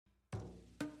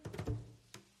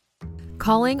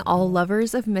Calling all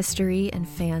lovers of mystery and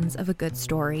fans of a good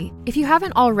story. If you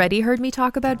haven't already heard me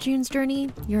talk about June's Journey,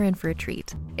 you're in for a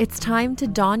treat. It's time to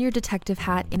don your detective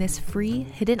hat in this free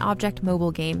hidden object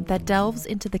mobile game that delves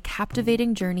into the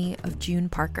captivating journey of June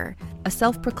Parker, a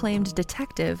self-proclaimed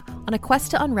detective on a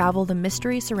quest to unravel the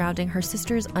mystery surrounding her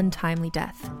sister's untimely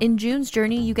death. In June's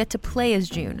Journey, you get to play as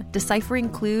June, deciphering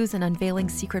clues and unveiling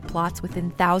secret plots within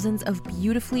thousands of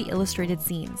beautifully illustrated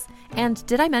scenes. And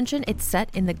did I mention it's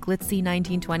set in the glitzy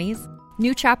 1920s?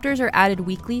 New chapters are added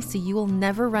weekly, so you will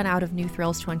never run out of new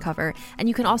thrills to uncover, and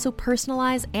you can also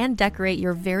personalize and decorate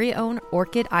your very own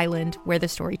Orchid Island where the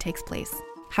story takes place.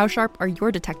 How sharp are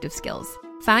your detective skills?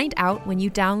 Find out when you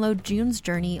download June's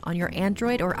Journey on your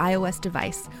Android or iOS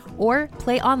device, or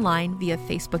play online via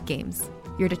Facebook Games.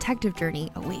 Your detective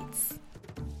journey awaits.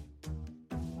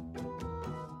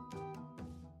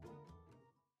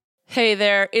 Hey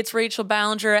there, it's Rachel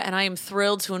Ballinger, and I am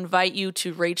thrilled to invite you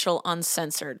to Rachel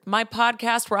Uncensored, my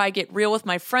podcast where I get real with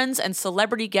my friends and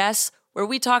celebrity guests, where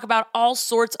we talk about all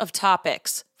sorts of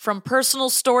topics. From personal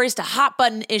stories to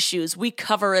hot-button issues, we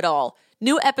cover it all.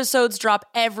 New episodes drop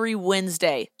every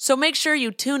Wednesday, so make sure you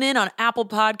tune in on Apple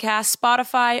Podcasts,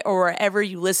 Spotify, or wherever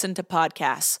you listen to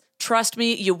podcasts. Trust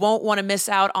me, you won't want to miss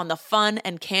out on the fun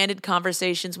and candid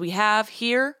conversations we have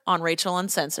here on Rachel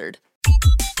Uncensored.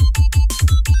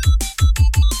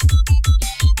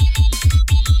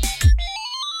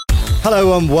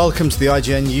 Hello and welcome to the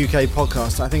IGN UK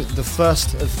podcast. I think the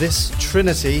first of this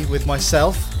trinity with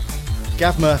myself,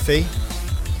 Gav Murphy,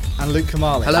 and Luke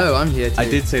Kamali. Hello, I'm here too. I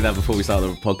did say that before we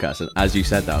started the podcast, and as you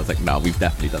said that, I was like, no, we've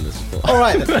definitely done this before. All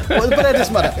right, then. Well, but it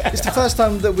doesn't matter. It's the first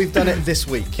time that we've done it this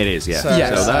week. It is, yeah. So,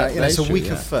 yes. It's a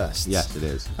week of firsts. Yes, it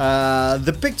is.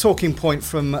 The big talking point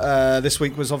from this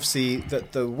week was obviously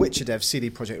that the Witcher dev,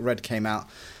 CD Projekt Red, came out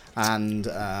and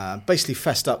basically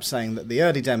fessed up saying that the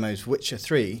early demos, Witcher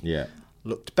 3,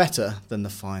 looked better than the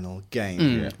final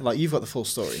game. Like, you've got the full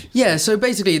story. Yeah, so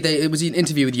basically it was an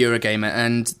interview with Eurogamer,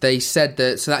 and they said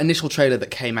that initial trailer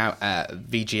that came out at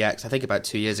VGX, I think about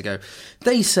 2 years ago,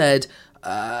 they said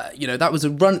that was a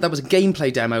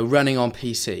gameplay demo running on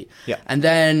PC. Yeah. And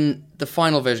then the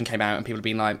final version came out and people have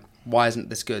been like, why isn't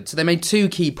this good? So they made two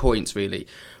key points really.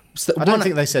 So I don't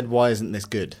think they said, why isn't this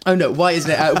good? Oh no, why isn't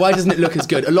it? Why doesn't it look as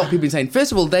good? A lot of people have been saying,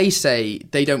 first of all, they say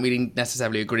they don't really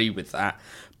necessarily agree with that,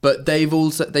 but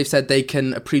they've said they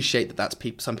can appreciate that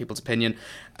that's some people's opinion.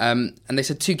 And they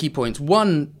said two key points.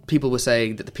 One, people were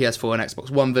saying that the PS4 and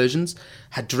Xbox One versions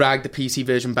had dragged the PC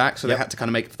version back, so they had to kind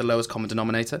of make it for the lowest common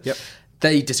denominator. Yep.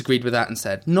 They disagreed with that and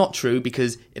said, not true,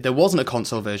 because if there wasn't a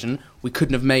console version, we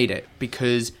couldn't have made it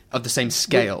because of the same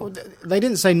scale. Well, they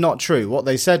didn't say not true. What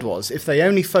they said was, if they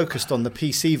only focused on the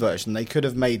PC version, they could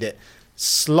have made it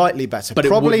slightly better. But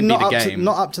probably it not wouldn't be the game.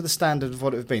 Not up to the standard of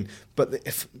what it would have been. But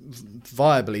if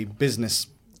viably, business...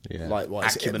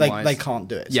 Likewise, they can't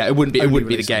do it. Yeah, it wouldn't be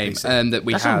the game that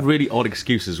we have. have. That's a really odd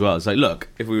excuse as well. It's like, look,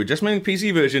 if we were just making a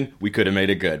PC version, we could have made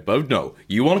it good. But no,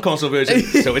 you want a console version,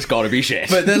 so it's got to be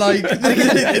shit. But they're like,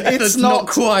 it's not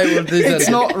quite what they said. It's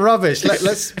not rubbish.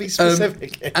 Let's be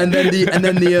specific. And then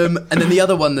the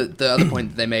other one the other point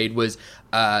that they made was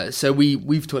so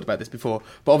we've talked about this before,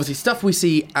 but obviously stuff we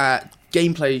see at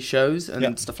gameplay shows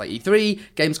and stuff like E3,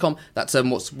 Gamescom, that's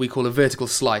what we call a vertical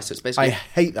slice. So it's basically... I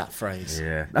hate that phrase.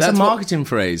 Yeah, that's a marketing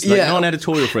phrase, not an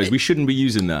editorial phrase. We shouldn't be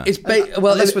using that.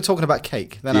 Unless we're talking about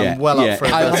cake, then I'm well up for a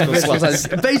vertical slice.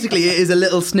 Basically, it is a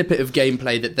little snippet of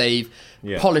gameplay that they've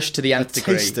polished to the nth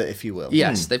degree. A taster, if you will.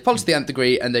 Yes, they've polished to the nth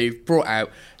degree and they've brought out,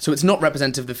 so it's not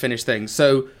representative of the finished thing.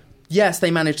 So... yes,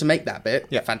 they managed to make that bit,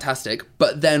 fantastic,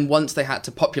 but then once they had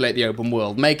to populate the open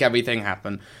world, make everything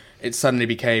happen, it suddenly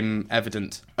became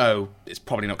evident, it's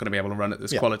probably not going to be able to run at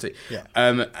this quality. Yeah.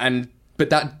 But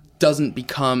that doesn't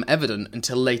become evident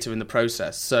until later in the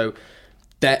process. So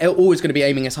they're always going to be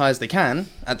aiming as high as they can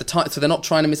at the time, so they're not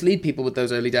trying to mislead people with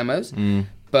those early demos.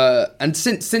 But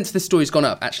since this story's gone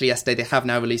up, actually yesterday they have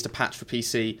now released a patch for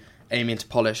PC aiming to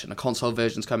polish, and a console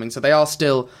version's coming. So they're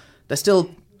still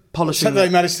polishing. So they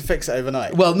managed to fix it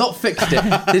overnight? Well, not fixed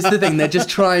it. This is the thing. They're just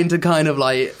trying to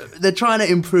they're trying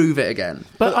to improve it again.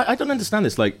 But I don't understand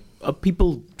this. Like, are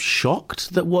people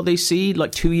shocked that what they see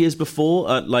 2 years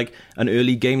before, like an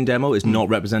early game demo, is not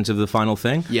representative of the final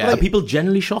thing? Yeah. Are people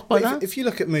generally shocked by that? If you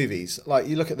look at movies, like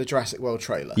you look at the Jurassic World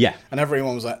trailer, and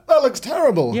everyone was like, that looks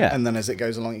terrible. Yeah. And then as it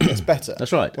goes along, it gets better.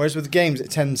 That's right. Whereas with games,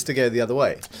 it tends to go the other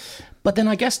way. But then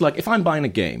I guess, if I'm buying a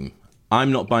game, I'm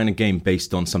not buying a game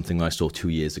based on something I saw 2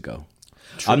 years ago.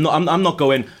 I'm not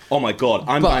going, oh my god,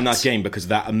 I'm buying that game because of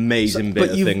that amazing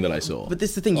bit of thing that I saw. But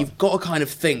this is the thing, you've got to kind of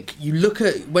think. You look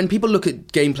at when people look at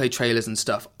gameplay trailers and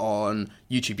stuff on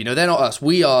YouTube. You know, they're not us.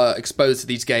 We are exposed to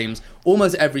these games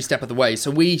almost every step of the way,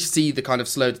 so we see the kind of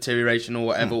slow deterioration or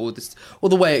whatever, or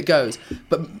the way it goes.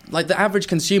 But like the average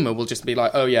consumer will just be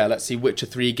like, oh yeah, let's see Witcher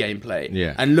 3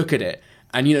 gameplay, and look at it.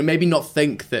 And, you know, maybe not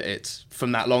think that it's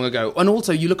from that long ago. And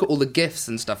also, you look at all the GIFs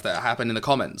and stuff that happen in the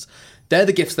comments. They're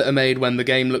the GIFs that are made when the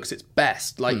game looks its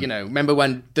best. Like, you know, remember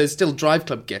when there's still Drive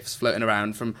Club GIFs floating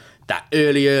around from that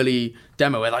early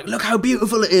demo where, like, look how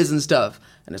beautiful it is and stuff.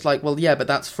 And it's like, well, yeah, but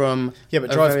that's from... Yeah,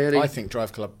 but I think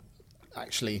Drive Club...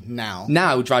 Actually, now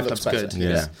Drive Club's good.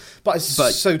 Yeah. But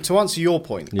so to answer your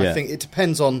point, I think it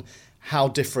depends on how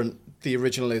different the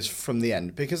original is from the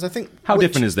end, because I think how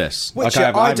different is this?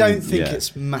 I don't think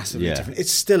it's massively different. It's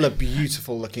still a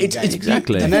beautiful looking game.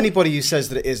 Exactly. And anybody who says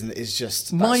that it isn't is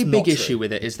just my big issue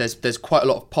with it is there's quite a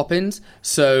lot of pop-ins.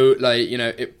 So like, you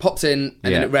know, it pops in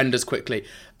and then it renders quickly,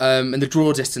 and the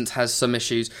draw distance has some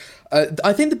issues.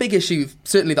 I think the big issue,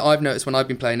 certainly that I've noticed when I've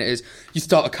been playing it, is you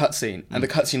start a cutscene and the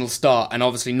cutscene will start, and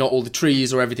obviously not all the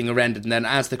trees or everything are rendered, and then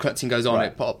as the cutscene goes on,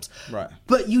 it pops. Right.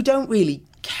 But you don't really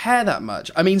care that much.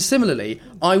 I mean, similarly,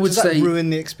 I would say... Does that ruin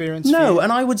the experience No, for you?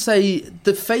 and I would say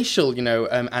the facial, you know,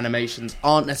 animations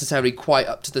aren't necessarily quite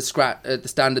up to the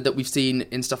standard that we've seen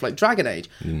in stuff like Dragon Age.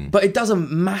 But it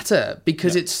doesn't matter,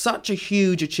 because it's such a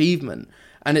huge achievement,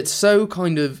 and it's so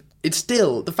kind of... It's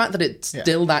still the fact that it's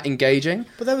still that engaging.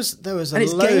 But there was a and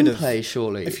it's load gameplay, of,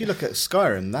 surely. If you look at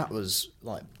Skyrim, that was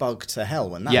like bugged to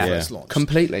hell when that first launched.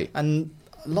 Completely. And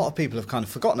a lot of people have kind of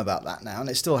forgotten about that now, and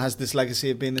it still has this legacy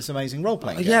of being this amazing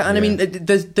role-playing game. Yeah, and I mean,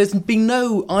 there's been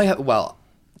no...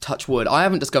 touch wood, I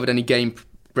haven't discovered any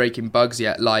game-breaking bugs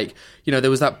yet. Like, you know, there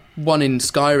was that one in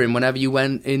Skyrim, whenever you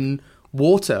went in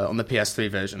water on the PS3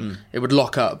 version, it would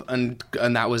lock up, and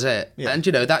that was it. Yeah. And,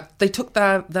 you know, that they took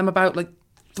them about, like,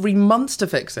 3 months to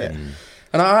fix it.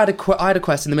 And I had a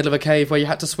quest in the middle of a cave where you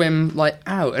had to swim, like,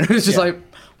 out, and it was just like...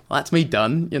 Well, that's me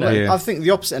done, you know. I think the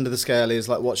opposite end of the scale is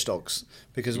like Watch Dogs,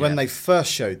 because when they first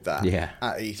showed that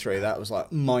at E3, that was like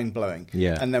mind blowing.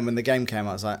 Yeah. And then when the game came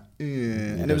out, I was like,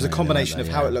 and it was a combination of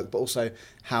how it looked, but also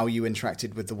how you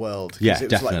interacted with the world. Yeah, it was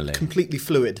definitely. Like completely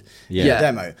fluid in the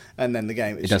demo, and then the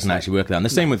game. It doesn't actually work. And the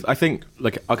same with, I think,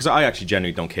 like, because I actually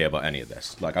genuinely don't care about any of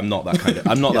this. Like, I'm not that kind of,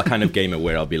 that kind of gamer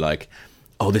where I'll be like,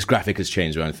 oh, this graphic has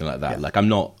changed or anything like that. Like, I'm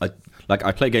not,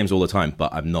 I play games all the time,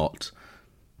 but I'm not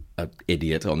an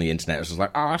idiot on the internet. It's just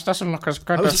like, oh, this doesn't look as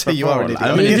good as before. You are an idiot.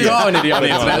 I mean, you are an idiot on the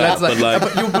internet.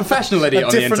 But you're a professional idiot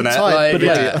on the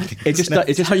internet. It just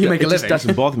how you make a living. It just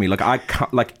doesn't bother me. Like, I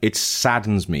can't, like, it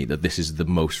saddens me that this is the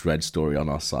most read story on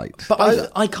our site.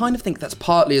 But I kind of think that's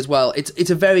partly as well. It's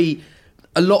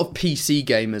a lot of PC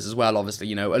gamers as well. Obviously,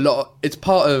 you know, it's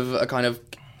part of a kind of.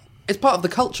 It's part of the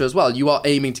culture as well. You are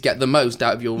aiming to get the most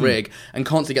out of your rig and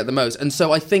constantly get the most. And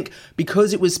so I think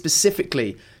because it was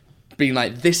specifically being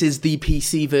like, this is the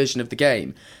PC version of the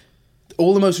game,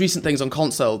 all the most recent things on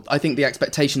console, I think the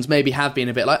expectations maybe have been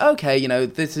a bit like, okay, you know,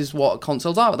 this is what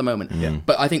consoles are at the moment.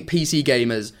 But I think PC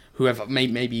gamers who have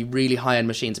maybe really high-end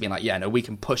machines have been like, yeah, no, we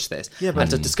can push this.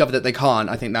 And to discover that they can't,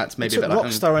 I think that's maybe a bit like...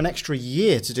 Rockstar an extra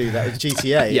year to do that with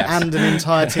GTA and an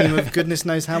entire team of goodness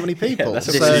knows how many people. That's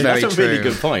a really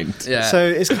good point. Yeah. So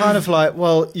it's kind of like,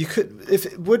 well, you could...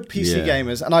 Would PC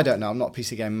gamers... And I don't know, I'm not a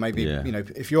PC gamer. Maybe, you know,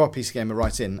 if you are a PC gamer,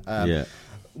 write in.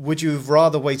 Would you have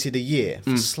rather waited a year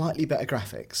for slightly better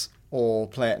graphics, or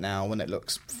play it now when it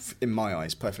looks, in my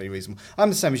eyes, perfectly reasonable? I'm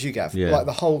the same as you, Gav. Like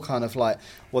the whole kind of like,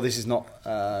 well, this is not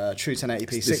true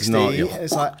 1080p 60.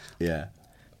 It's like,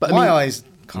 but my eyes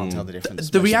can't tell the difference.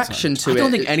 The reaction to it, I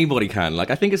don't think anybody can.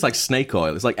 Like, I think it's like snake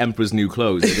oil. It's like Emperor's New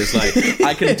Clothes. It's just like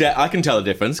I can tell the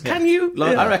difference. Can you?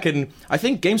 Like, I reckon. I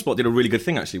think GameSpot did a really good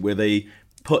thing actually, where they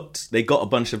got a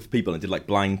bunch of people and did like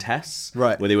blind tests,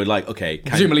 right? Where they were like, okay,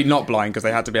 presumably not blind because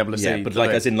they had to be able to see, but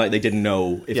like as in like they didn't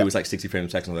know if it was like 60 frames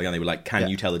per second, and they were like, can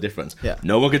you tell the difference?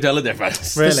 No one could tell the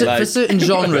difference. Really? For certain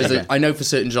genres, I know for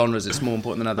certain genres it's more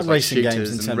important than others, like racing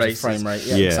games in terms of frame rate.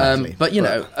 Exactly. But you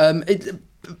know,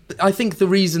 I think the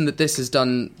reason that this has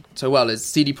done so well is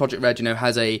CD Projekt Red, you know,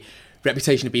 has a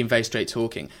reputation of being very straight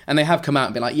talking, and they have come out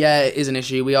and been like, yeah, it is an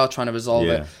issue, we are trying to resolve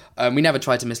it, we never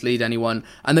tried to mislead anyone.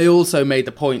 And they also made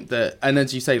the point that, and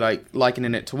as you say, like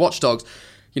likening it to Watch Dogs,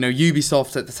 you know,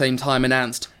 Ubisoft at the same time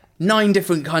announced 9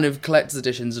 different kind of collector's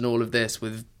editions and all of this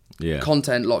with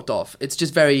content locked off. It's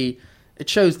just very, it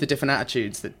shows the different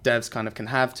attitudes that devs kind of can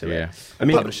have to it. I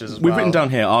mean, publishers as well. We've written down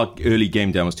here, our early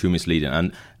game demos too misleading,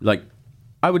 and like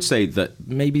I would say that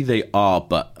maybe they are,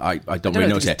 but I don't really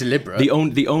know. It's deliberate. The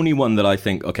only one that I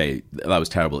think, okay, that was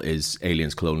terrible is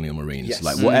Aliens Colonial Marines. Yes.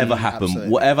 Like whatever happened, absolutely.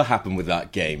 whatever happened with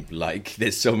that game, like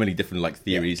there's so many different like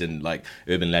theories and like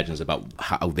urban legends about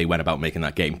how they went about making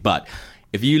that game. But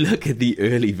if you look at the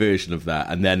early version of that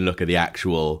and then look at the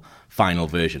actual final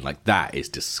version, like that is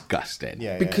disgusting.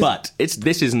 But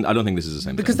this isn't. I don't think this is the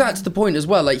same. Because thing. that's the point as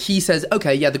well. Like he says,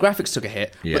 okay, yeah, the graphics took a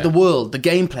hit, Yeah. but the world, the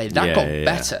gameplay, that got yeah.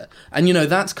 better. And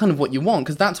that's kind of what you want,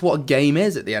 because that's what a game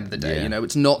is at the end of the day. Yeah.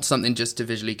 It's not something just to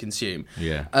visually consume.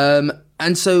 Yeah.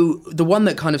 And so the one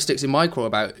that kind of sticks in my craw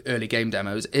about early game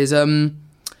demos is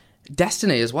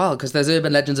Destiny as well, because there's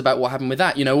urban legends about what happened with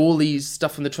that. All these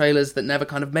stuff from the trailers that never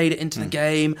kind of made it into the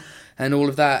game, and all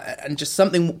of that, and just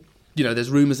something.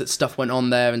 There's rumours that stuff went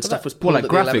on there and stuff was pulled like at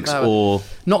the 11th graphics hour. Or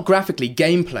not graphically,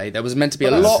 gameplay. There was meant to be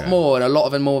a lot more and a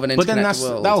lot of more of an interconnected but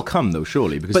then world. that'll come though,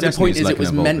 surely. Because But the Destiny point is, like it was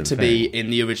an meant to evolving be thing.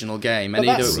 in the original game, But and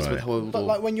either it that's- was Right. withhold. But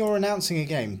like when you're announcing a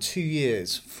game 2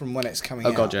 years from when it's coming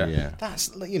Oh out, god, yeah. Yeah.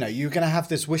 that's you're going to have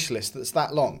this wish list that's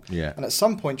that long. Yeah. And at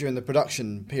some point during the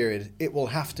production period, it will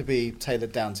have to be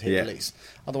tailored down to hit Yeah. release.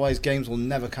 Otherwise, games will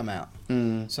never come out.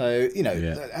 Mm. So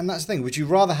Yeah. and that's the thing. Would you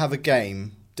rather have a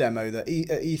game demo that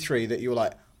at E3 that you were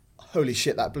like, holy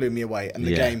shit, that blew me away, and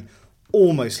the Yeah. game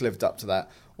almost lived up to that,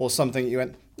 or something you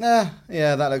went, yeah,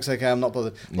 that looks okay, I'm not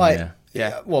bothered. Like,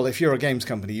 Yeah. well, if you're a games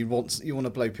company, you want to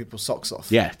blow people's socks off.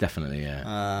 Yeah, definitely.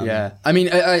 Yeah. Yeah, I mean,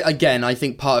 again, I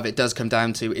think part of it does come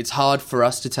down to it's hard for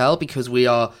us to tell because we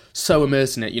are so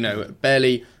immersed in it.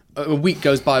 Barely a week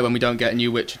goes by when we don't get a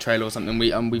new Witcher trailer or something.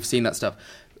 We've seen that stuff.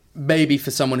 Maybe for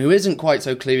someone who isn't quite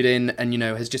so clued in and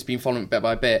has just been following it bit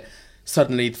by bit,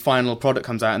 suddenly the final product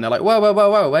comes out and they're like,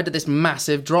 whoa, where did this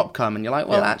massive drop come? And you're like,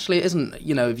 well, actually, it isn't.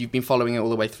 If you've been following it all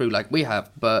the way through like we have,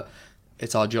 but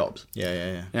it's our jobs.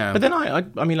 Yeah. Yeah. But then I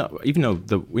mean, like, even though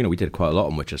we did quite a lot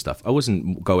on Witcher stuff, I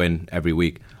wasn't going every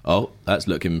week. Oh, that's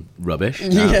looking rubbish.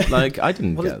 Yeah. Like I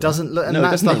didn't. Well, get it doesn't look, and No, it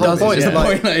that's doesn't. the whole It point. It's doesn't. the Like,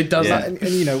 point that it does Yeah. that.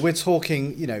 and we're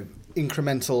talking,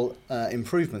 incremental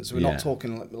improvements. We're Yeah. not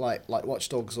talking like Watch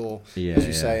Dogs or, Yeah, as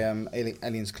you yeah. say,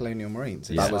 Aliens Colonial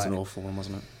Marines. It's That was like- an awful one,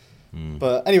 wasn't it?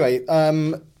 But anyway,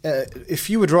 if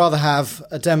you would rather have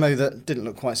a demo that didn't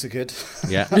look quite so good,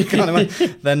 Yeah. kind of way,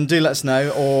 then do let us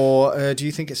know. Or do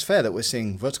you think it's fair that we're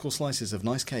seeing vertical slices of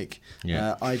nice cake?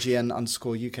 Yeah.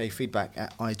 IGN_UK feedback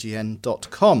at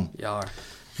IGN.com. Yeah.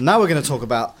 Now we're going to talk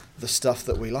about the stuff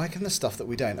that we like and the stuff that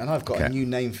we don't. And I've got a Okay. new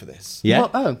name for this. Yeah.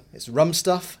 Oh. It's rum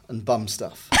stuff and bum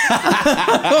stuff. Like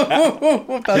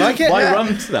it? Why Yeah.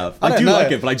 rum stuff? I don't do know.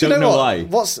 like it, but I Do you don't know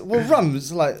what? why.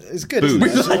 Rum's like it's good. Booze. Isn't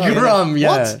it? We It's like like, rum,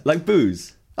 yeah. What? Like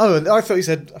booze. Oh, I thought you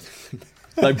said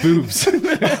Like boobs. no.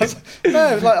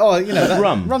 Like that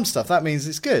Rum. stuff. That means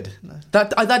it's good.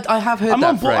 That I have heard I'm that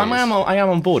on board. phrase. I am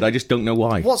on board. I just don't know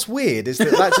why. What's weird is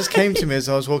that just came to me as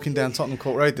I was walking down Tottenham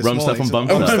Court Road this Rum morning. stuff and bum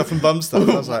Rum stuff. stuff and bum stuff.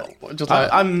 I was like, Just like,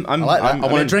 I'm like that. I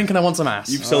want a drink and I want some ass.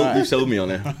 You've sold me on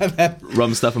it.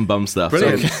 Rum stuff and bum stuff.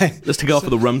 Brilliant. So, let's take off for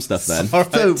the rum stuff then.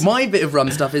 So my bit of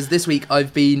rum stuff is this week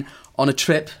I've been on a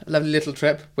trip, a lovely little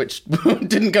trip, which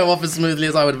didn't go off as smoothly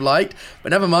as I would have liked, but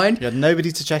never mind. you had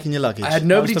nobody to check in your luggage. I had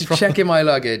nobody to check in my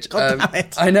luggage. God damn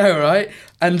it. I know, right?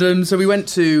 And so I went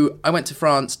to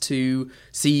France to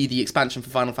see the expansion for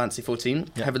Final Fantasy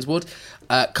XIV, Heaven's Ward.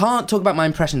 Can't talk about my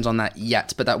impressions on that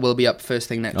yet, but that will be up first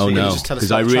thing next Oh week. no! just tell us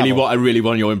Because about I travel. really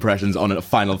want your impressions on a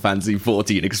Final Fantasy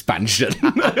XIV expansion.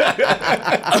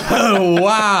 Oh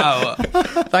wow!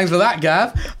 Thanks for that,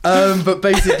 Gav. But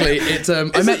basically, it's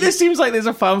This seems like there's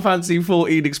a Final Fantasy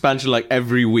XIV expansion like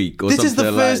every week or This something. is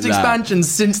the like first that. expansion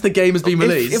since the game has been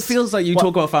released. It feels like you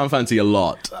talk about Final Fantasy a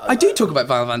lot, I do talk about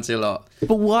Final Fantasy a lot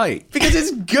but why? because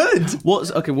it's good. What's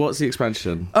the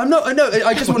expansion? I'm not. I know.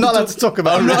 I just We're want not allowed to talk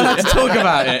about I'm it. not allowed to talk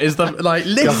about it. Is the like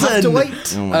listen? You'll have to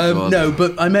wait. Oh my God. No,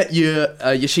 but I met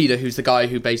Yoshida, who's the guy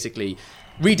who basically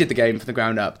redid the game from the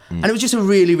ground up, and it was just a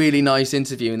really, really nice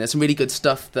interview. And there's some really good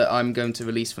stuff that I'm going to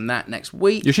release from that next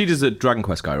week. Yoshida's a Dragon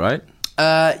Quest guy, right?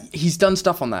 He's done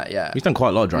stuff on that, yeah. He's done quite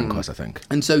a lot of Dragon Quest, I think.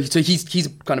 And so he's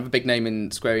kind of a big name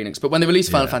in Square Enix. But when they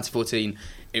released Final Fantasy XIV,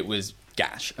 it was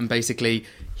gash. And basically,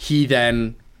 he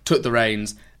then took the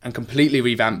reins and completely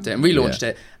revamped it and relaunched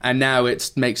it. And now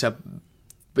it's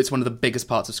one of the biggest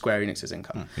parts of Square Enix's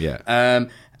income. Yeah.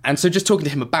 And so just talking to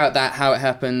him about that, how it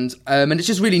happened, and it's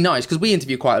just really nice because we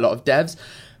interview quite a lot of devs.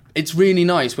 It's really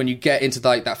nice when you get into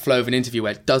like that flow of an interview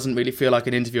where it doesn't really feel like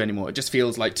an interview anymore. It just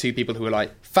feels like two people who are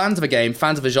like fans of a game,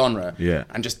 fans of a genre,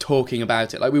 and just talking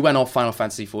about it. Like we went off Final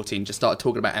Fantasy XIV, just started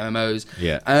talking about MMOs.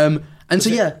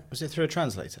 Was it through a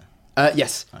translator?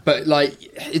 Yes, but like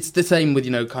it's the same with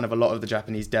kind of a lot of the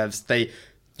Japanese devs.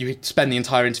 you spend the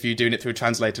entire interview doing it through a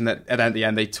translator, and at the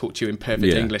end they talk to you in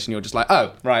perfect English, and you're just like,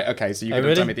 oh, right, okay, so you're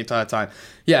going to tell me the entire time.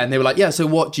 Yeah, and they were like, yeah, so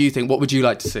what do you think? What would you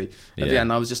like to see? At the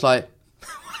end, I was just like,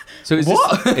 so is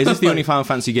this the only Final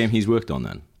Fantasy game he's worked on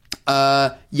then?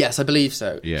 Yes, I believe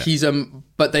so. Yeah. He's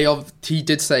but he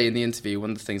did say in the interview,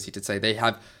 one of the things he did say, they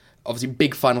have obviously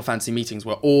big Final Fantasy meetings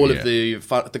where all of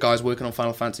the guys working on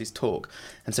Final Fantasies talk,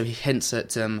 and so he hints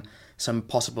at some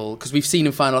possible, because we've seen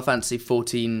in Final Fantasy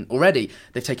 14 already,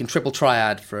 they've taken Triple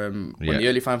Triad from one of the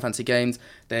early Final Fantasy games.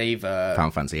 They've Final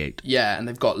Fantasy 8. Yeah, and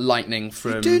they've got Lightning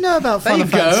from. You do know about Final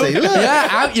Fantasy? Look. Yeah,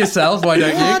 out yourself. Why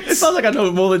don't you? It sounds like I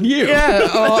know more than you. Yeah.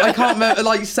 Oh, I can't remember.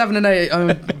 Like 7 and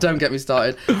 8. Don't get me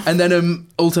started. And then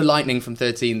also Lightning from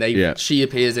 13. She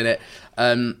appears in it.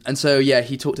 And so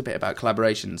he talked a bit about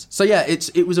collaborations. So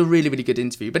it was a really, really good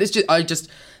interview. But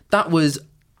that was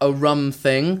a rum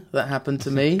thing that happened to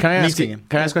me. Can I ask a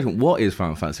question? What is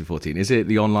Final Fantasy 14? Is it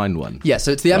the online one? Yeah, so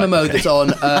it's the MMO that's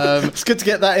on. It's good to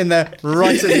get that in there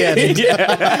right at the end.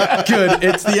 Good.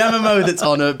 It's the MMO that's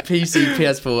on a PC,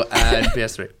 PS4, and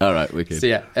PS3. All right, wicked.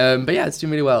 So but it's doing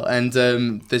really well, and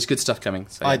there's good stuff coming.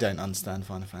 So, I don't understand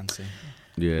Final Fantasy.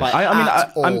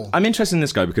 Yeah, I'm interested in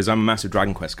this guy because I'm a massive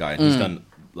Dragon Quest guy, and he's done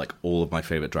like all of my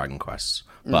favorite Dragon Quests,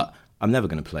 but I'm never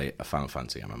going to play a Final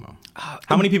Fantasy MMO.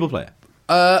 How many people play it?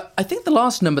 I think the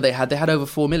last number they had over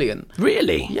 4 million.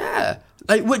 Really? Yeah.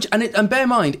 And bear in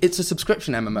mind, it's a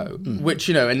subscription MMO, which,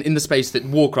 in the space that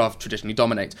Warcraft traditionally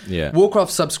dominates. Yeah.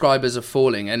 Warcraft subscribers are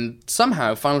falling, and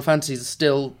somehow Final Fantasies are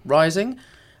still rising.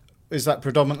 Is that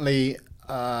predominantly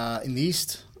in the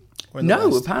East? Or in No, the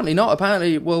West? apparently not.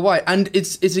 Apparently worldwide. And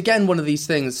it's again one of these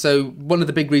things. So one of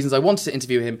the big reasons I wanted to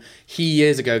interview him, he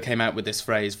years ago came out with this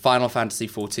phrase, Final Fantasy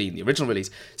 14, the original release,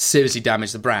 seriously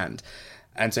damaged the brand.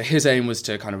 And so his aim was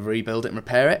to kind of rebuild it and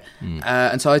repair it.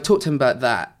 And so I talked to him about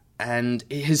that. And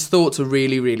his thoughts are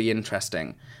really, really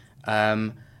interesting.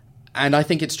 And I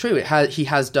think it's true. He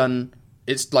has done...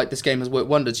 It's like this game has worked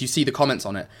wonders. You see the comments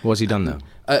on it. What's he done though?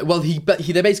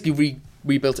 They basically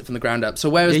rebuilt it from the ground up. So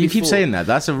whereas you before, keep saying that.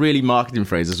 That's a really marketing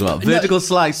phrase as well. Vertical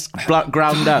slice,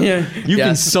 ground up.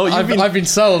 I've been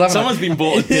sold. Someone's been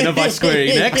bought a dinner by Square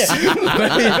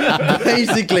Enix.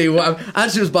 Basically,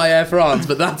 actually it was by Air France,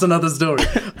 but that's another story.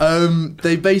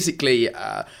 They basically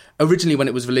originally when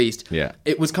it was released,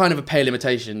 it was kind of a pale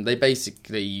imitation. They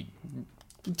basically,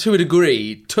 to a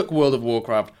degree, took World of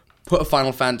Warcraft, put a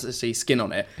Final Fantasy skin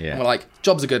on it, and were like,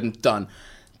 jobs are good and done.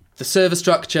 The server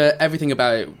structure, everything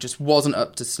about it just wasn't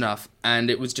up to snuff,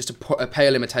 and it was just a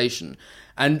pale imitation.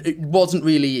 And it wasn't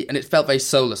really, and it felt very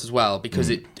soulless as well, because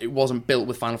it wasn't built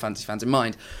with Final Fantasy fans in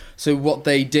mind. So what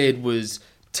they did was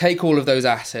take all of those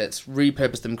assets,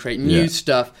 repurpose them, create new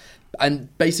stuff,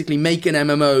 and basically make an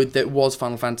MMO that was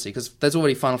Final Fantasy, because there's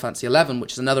already Final Fantasy 11,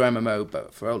 which is another MMO,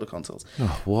 but for older consoles.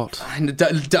 Oh, what?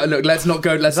 Look, let's not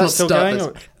go. Let's not still start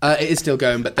going, this. It is still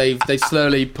going, but they've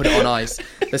slowly put it on ice.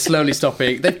 They're slowly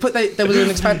stopping. There was an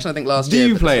expansion, I think, last year.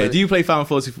 Do you play it? Do you play Final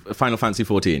Fantasy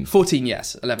 14? 14,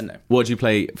 yes. 11, no. What do you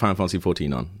play Final Fantasy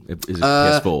 14 on? Is it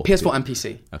PS4? PS4 and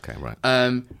PC. Okay,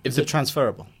 right. Is it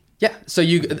transferable? Yeah, so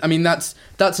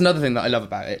that's another thing that I love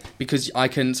about it, because I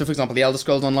can. So, for example, the Elder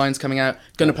Scrolls Online's coming out.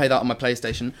 Going to play that on my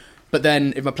PlayStation. But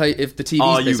then if the TV's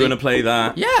are you busy, going to play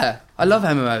that? Yeah, I love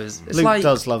MMOs. It's Luke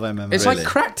does love MMOs. It's like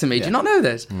crack to me. Do you not know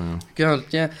this? No. God,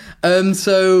 yeah.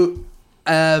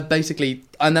 Basically,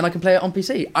 and then I can play it on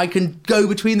PC. I can go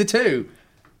between the two.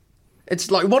 It's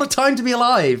like, what a time to be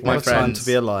alive, my friends. What a time to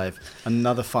be alive.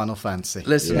 Another Final Fantasy.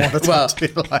 Listen, what a time to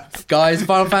be alive. Guys,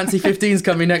 Final Fantasy 15 is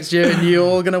coming next year, and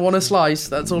you're going to want a slice.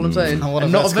 That's all I'm saying.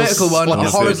 And not a vertical one, a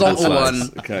horizontal one.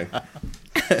 Okay.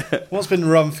 What's been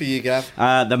rum for you, Gav?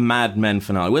 The Mad Men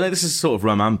finale. Well, this is sort of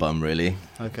rum and bum, really.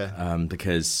 Okay.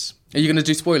 Because... Are you going to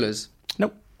do spoilers?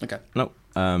 Nope. Okay. Nope.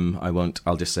 I won't.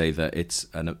 I'll just say that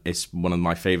it's one of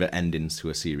my favourite endings to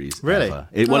a series. Really?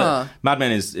 Ever. Mad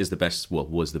Men is the best. Well,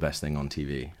 was the best thing on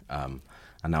TV. And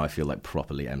now I feel like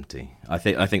properly empty. I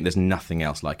think there's nothing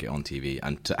else like it on TV,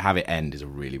 and to have it end is a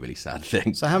really, really sad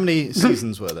thing. So how many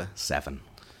seasons were there? 7.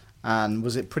 And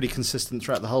was it pretty consistent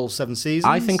throughout the whole 7 seasons?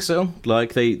 I think so.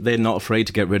 Like they're not afraid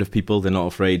to get rid of people. They're not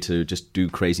afraid to just do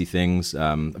crazy things.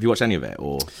 Have you watched any of it?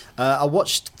 Or I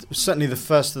watched certainly the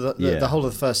first of the whole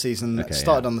of the first season. Okay,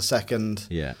 started on the second.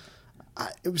 Yeah.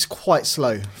 it was quite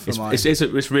slow for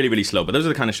it's really, really slow. But those are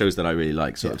the kind of shows that I really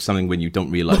like. Sort of something when you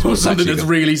don't realise what's something that's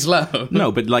really slow.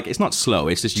 No, but like it's not slow.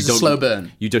 It's just a slow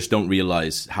burn. You just don't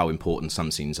realise how important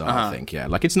some scenes are. I think. Yeah,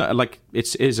 like it's not like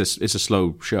it's a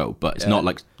slow show, but it's not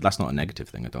like that's not a negative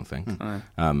thing. I don't think.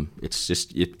 It's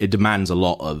just it demands a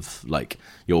lot of like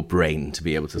your brain to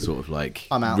be able to sort of like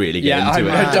really get into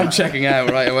it. I'm checking out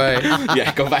right away.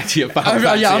 Yeah, go back to your Final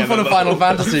Fantasy. I'm full of Final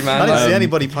Fantasy, man. I didn't see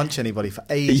anybody punch anybody for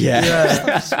ages.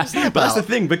 Yeah. But that's the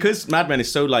thing, because Mad Men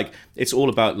is so like it's all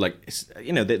about like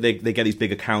they get these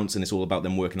big accounts and it's all about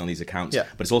them working on these accounts. Yeah.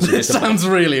 But it's also sounds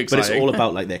really exciting. But it's all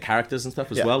about like their characters and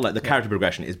stuff as well. Like the character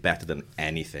progression is better than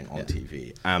anything on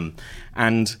TV.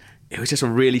 And it was just a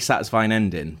really satisfying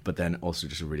ending, but then also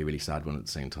just a really, really sad one at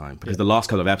the same time. Because the last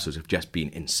couple of episodes have just been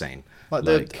insane. What's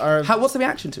the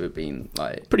reaction to it been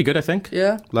like? Pretty good, I think.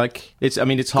 Yeah. Like it's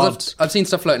hard. I've seen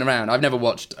stuff floating around. I've never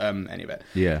watched any of it.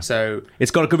 Yeah. So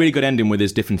it's got a really good ending with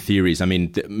his different theories. I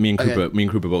mean, me and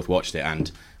Cooper both watched it,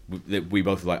 and we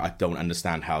both were like, I don't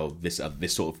understand how this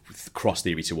sort of cross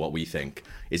theory to what we think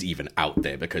is even out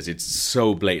there, because it's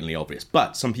so blatantly obvious.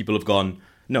 But some people have gone,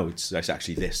 no, it's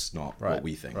actually this, not what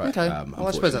we think. Right. Okay. Well,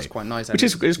 I suppose that's quite nice. Which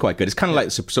is quite good. It's kind of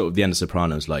like sort of the end of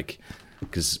Sopranos, like,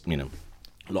 because, a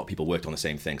lot of people worked on the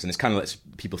same things. And it's kind of like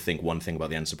people think one thing about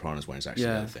the end of Sopranos when it's actually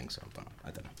another thing. So, but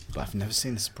I don't know. But I've never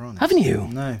seen The Sopranos. Haven't you?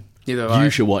 No. You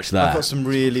should watch that. I've got some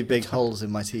really big holes in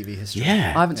my TV history.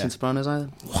 Yeah. I haven't seen Sopranos either.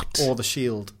 What? Or The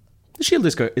Shield. The Shield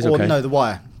is okay. No, The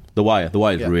Wire. The Wire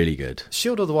is really good.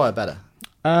 Shield or The Wire better?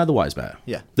 The Wire's better.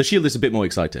 Yeah. The Shield is a bit more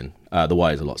exciting. The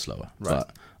Wire is a lot slower. Right.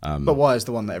 But Wire's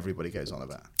the one that everybody goes on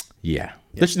about. Yeah.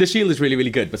 The Shield is really,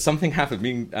 really good, but something happened.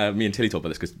 Me and Tilly talk about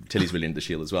this because Tilly's really into The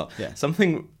Shield as well. Yeah.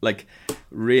 Something like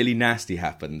really nasty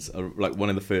happens, like one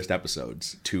of the first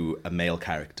episodes, to a male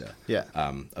character. Yeah.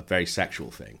 A very sexual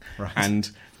thing. Right.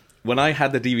 And when I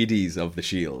had the DVDs of The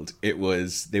Shield, they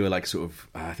were like sort of,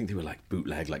 I think they were like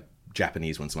bootleg, like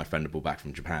Japanese ones my friend had brought back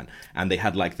from Japan, and they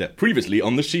had like the previously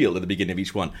on The Shield at the beginning of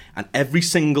each one, and every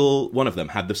single one of them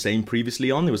had the same previously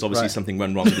on. There was obviously something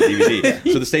went wrong with the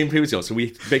DVD. So the same previously on. So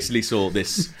we basically saw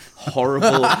this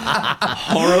horrible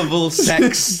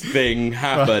sex thing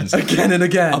happen again and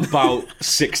again about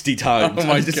 60 times. Oh my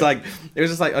God. It was just like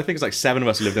I think it's like 7 of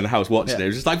us who lived in the house watching it. It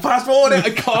was just like, fast forward it, I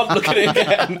can't look at it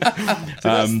again.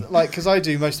 Because I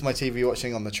do most of my TV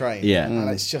watching on the train. Yeah. And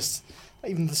it's just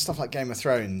even the stuff like Game of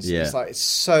Thrones. Yeah. It's like it's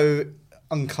so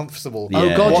uncomfortable. Yeah.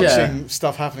 Oh God, watching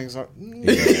stuff happening. It's like Game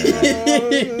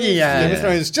of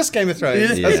Thrones, just Game of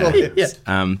Thrones. That's all it is.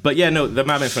 But yeah, no, the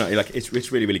Mad Men finale, like it's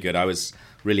really, really good. I was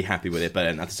really happy with it, but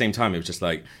at the same time, it was just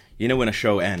like, when a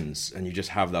show ends and you just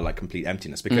have that like complete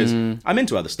emptiness, because I'm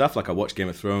into other stuff. Like I watch Game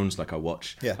of Thrones, like I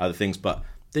watch other things, but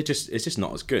it's just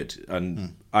not as good.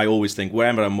 And I always think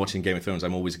whenever I'm watching Game of Thrones,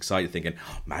 I'm always excited, thinking,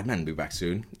 Mad Men will be back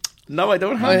soon. No, I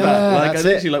don't have that. Like, I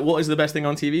literally like, what is the best thing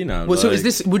on TV now? Well, so is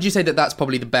this? Would you say that that's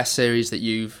probably the best series that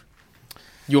your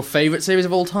favourite series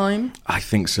of all time? I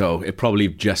think so. It probably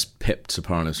just pipped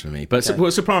Sopranos for me, but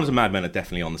Sopranos and Mad Men are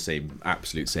definitely on the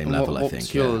absolute same level. I think.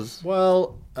 What's yours?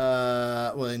 Well,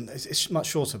 it's much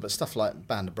shorter, but stuff like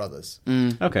Band of Brothers.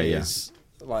 Okay, is,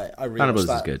 like I Band of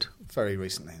Brothers is good. Very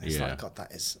recently. It's like, God,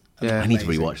 that is. I need to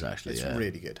rewatch that actually. It's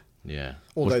really good. Yeah.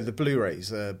 Although the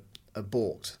Blu-rays are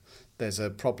balked. There's a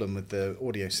problem with the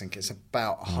audio sync. It's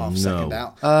about a half second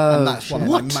out. And that's one of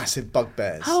my massive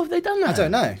bugbears. How have they done that? I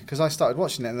don't know, because I started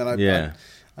watching it and then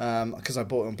because I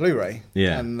bought it on Blu-ray.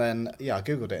 Yeah. And then, I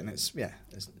Googled it and it's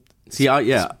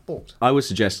balked. I would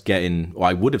suggest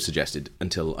I would have suggested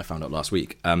until I found out last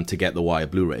week to get the Wire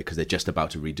Blu-ray, because they're just about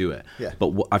to redo it. Yeah.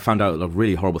 But I found out a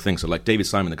really horrible thing. So like David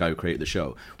Simon, the guy who created the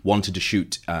show, wanted to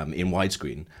shoot in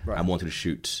widescreen and wanted to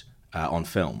shoot on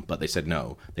film, but they said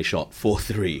no. They shot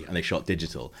 4:3 and they shot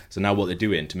digital. So now what they're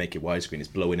doing to make it widescreen is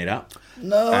blowing it up.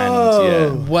 No.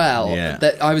 And,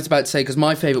 I was about to say, because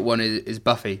my favourite one is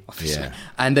Buffy, obviously. Yeah.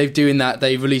 And they've doing that.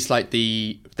 They released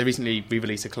they recently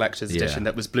re-released a collector's edition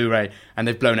that was Blu-ray, and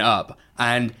they've blown it up.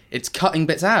 And it's cutting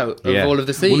bits out of all of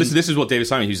the scenes. Well, this is what David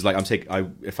Simon, who's like,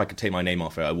 if I could take my name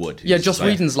off it, I would. Joss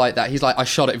Whedon's like that. He's like, I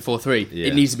shot it in 4:3. Yeah.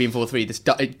 It needs to be in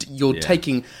 4:3. You're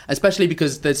taking, especially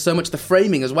because there's so much the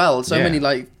framing as well. So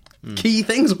many key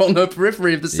things on the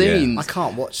periphery of the scenes. I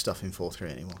can't watch stuff in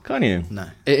 4:3 anymore. Can you? No.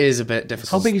 It is a bit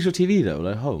difficult. How big is your TV though,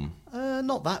 like home?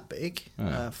 Not that big.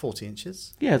 40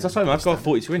 inches. Yeah, that's fine. I've got a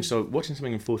 42 inch, so watching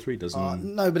something in 4:3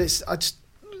 doesn't. No, but I just.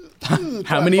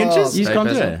 How many inches? You can't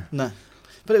do it. No.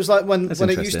 But it was like when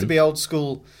it used to be old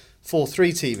school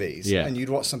 4:3 TVs and you'd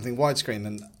watch something widescreen,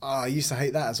 and I used to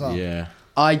hate that as well. Yeah.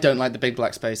 I don't like the big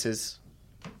black spaces.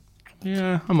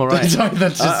 yeah, I'm all right. Sorry, that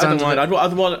just I don't sounds mind.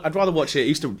 a I'd rather watch it. It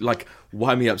used to like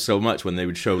wind me up so much when they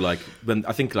would show like when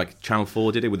I think like Channel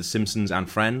 4 did it with The Simpsons and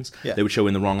Friends. Yeah. They would show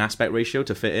in the wrong aspect ratio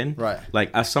to fit in. Right. Like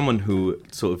as someone who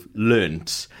sort of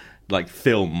learnt like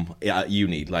film at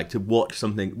uni, like to watch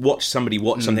somebody watch something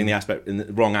in the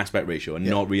wrong aspect ratio and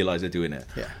not realize they're doing it.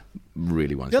 Yeah.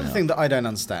 Really wants The other thing that I don't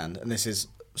understand, and this is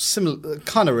similar,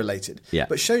 kind of related,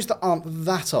 but shows that aren't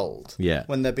that old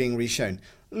when they're being reshown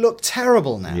look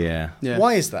terrible now. Yeah.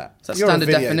 Why is that? Is that You're standard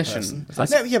a video definition?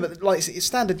 person. No, but like it's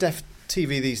standard def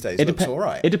TV these days looks all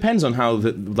right. It depends on how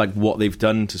like what they've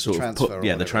done to sort of put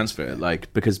the transfer.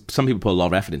 Like because some people put a lot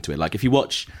of effort into it. Like if you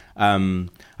watch,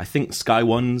 I think Sky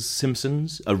One's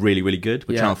Simpsons are really really good,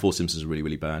 but Channel 4 Simpsons are really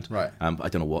really bad. Right. But I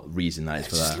don't know what reason that is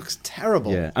for that. It just looks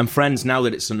terrible. Yeah. And Friends, now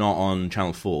that it's not on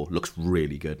Channel 4, looks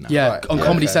really good now. Yeah. On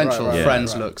Comedy Central,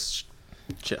 Friends looks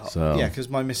shit hot. So. Yeah, because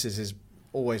my missus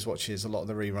always watches a lot of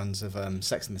the reruns of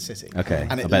Sex and the City. Okay,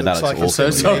 and it I bet looks that like awful.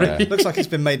 It looks like it's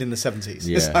been made in the 70s.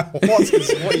 Yeah. It's like,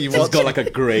 what are you watching? It's got like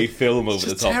a grey film over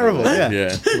the top. Terrible. Of it.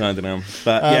 Yeah. I don't know,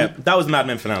 but yeah, that was the Mad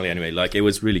Men finale anyway. Like it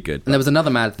was really good. And there was another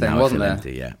mad thing, wasn't there?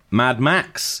 Empty, yeah. Mad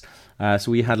Max.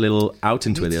 So we had a little out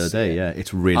into it the other day. Yeah,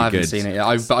 it's really good. I haven't seen it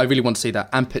yet, but I really want to see that.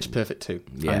 And Pitch Perfect too.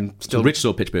 Yeah, so Rich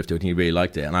saw Pitch Perfect too, and he really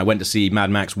liked it. And I went to see Mad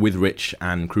Max with Rich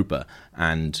and Krupa,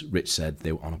 and Rich said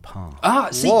they were on a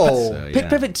par. See, Whoa. Pitch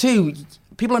Perfect 2,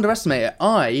 people underestimate it.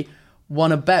 I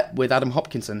won a bet with Adam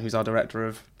Hopkinson, who's our director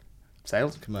of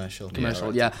sales. Commercial,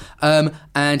 yeah.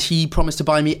 And he promised to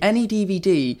buy me any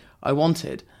DVD I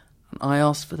wanted. I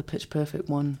asked for the Pitch Perfect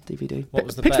 1 DVD. What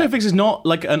was the Pitch bet? Perfect is not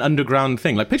like an underground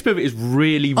thing. Like Pitch Perfect is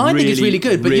really, I think it's really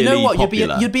good, but you know what?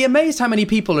 Popular. You'd be amazed how many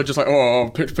people are just like, oh,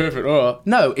 Pitch Perfect. Oh,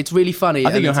 no, it's really funny.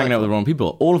 I think you're hanging out with the wrong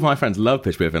people. All of my friends love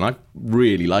Pitch Perfect, and I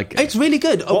really like it. It's really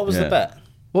good. What was the bet?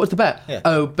 What was the bet? Yeah.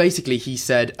 Oh, basically, he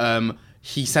said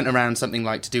he sent around something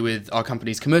like to do with our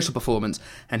company's commercial performance,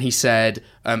 and he said,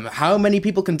 how many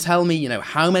people can tell me,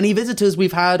 how many visitors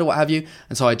we've had or what have you?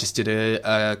 And so I just did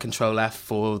a Control F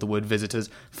for the word visitors,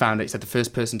 found it, he said the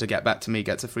first person to get back to me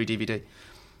gets a free DVD.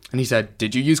 And he said,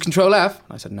 did you use Control F?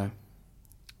 I said, no.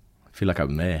 I feel like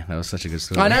I'm there. That was such a good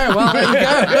story. I know, well, there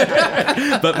you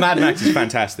go. But Mad Max is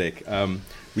fantastic.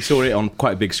 We saw it on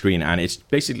quite a big screen, and it's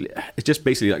just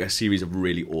basically like a series of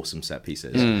really awesome set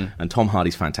pieces. And Tom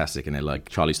Hardy's fantastic in it. Like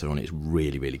Charlize Theron is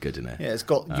really, really good in it. Yeah, it's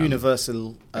got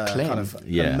universal kind of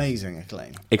amazing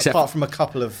acclaim. Except apart from a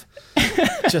couple of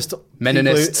just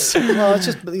Menonists. Well, it's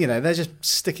just they're just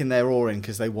sticking their oar in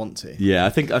because they want to. Yeah, I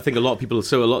think a lot of people.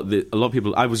 So a lot of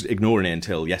people. I was ignoring it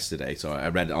until yesterday, so I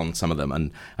read on some of them,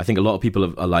 and I think a lot of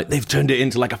people are like they've turned it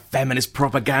into like a feminist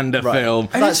propaganda film.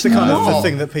 That's the kind of the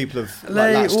thing that people have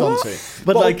latched onto.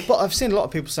 But I've seen a lot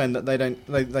of people saying that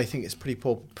they think it's pretty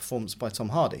poor performance by Tom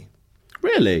Hardy.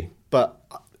 Really? But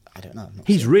I don't know.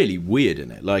 He's really weird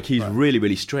in it. Like he's really,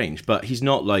 really strange. But he's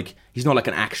not like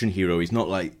an action hero. He's not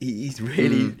like he's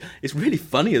really. It's really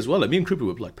funny as well. Like me and Krupa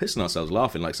were like pissing ourselves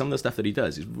laughing. Like some of the stuff that he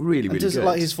does is really, really does good. It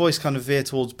like his voice kind of veer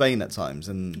towards Bane at times?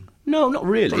 And no, not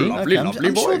really. Lovely I'm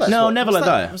voice. sure that's No, never like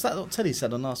that. Was that what Teddy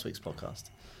said on last week's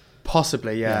podcast?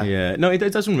 Possibly, yeah. Yeah. No, it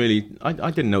doesn't really. I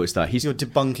didn't notice that. You're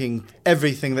debunking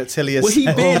everything that Tilly has Well, he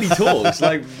said. barely talks.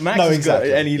 Like Max No, has exactly.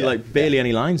 got any barely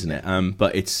any lines in it.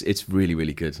 But it's really,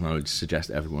 really good, and I would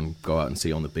suggest everyone go out and see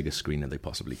it on the biggest screen that they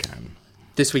possibly can.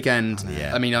 This weekend,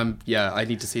 I mean, I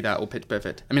need to see that or Pitch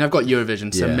Perfect. I mean, I've got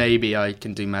Eurovision, so maybe I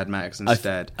can do Mad Max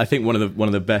instead. I think one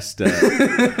of the best.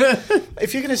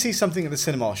 If you're going to see something at the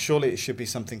cinema, surely it should be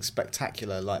something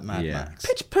spectacular like Mad Max.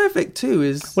 Pitch Perfect too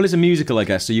is. Well, it's a musical, I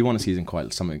guess, so you want to see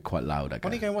something quite loud. I guess. Why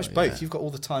don't you go and watch both? Yeah. You've got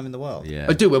all the time in the world. Yeah,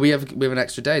 I do. Well, we have an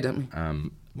extra day, don't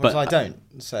we? But I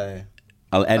don't. So.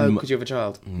 I'll end because you have a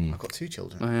child. I've got 2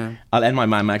 children. Oh, yeah. I'll end my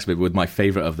Mad Max bit with my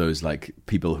favourite of those like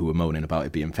people who were moaning about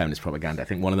it being feminist propaganda. I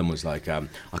think one of them was like, I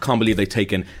can't believe they've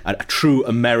taken a true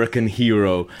American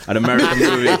hero, an American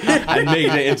movie, and made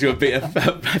it into a bit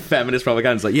of feminist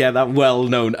propaganda. It's like, yeah, that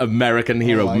well-known American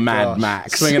hero, Mad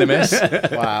Max. Swing and a miss.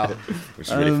 Wow. Which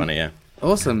is really funny, yeah.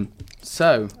 Awesome.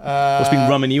 So, what's been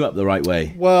rumming you up the right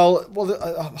way? Well,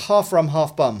 half rum,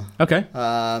 half bum. Okay.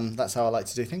 That's how I like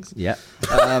to do things. Yeah.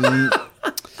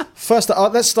 First,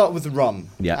 let's start with the rum.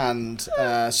 Yeah. And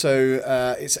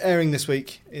so it's airing this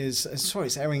week.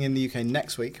 It's airing in the UK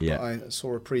next week. Yeah. But I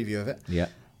saw a preview of it. Yeah.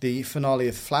 The finale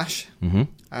of Flash. Mm-hmm.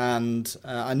 And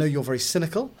I know you're very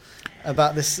cynical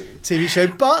about this TV show,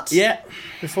 but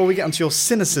before we get onto your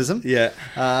cynicism,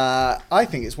 I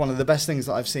think it's one of the best things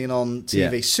that I've seen on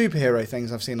TV, superhero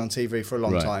things I've seen on TV for a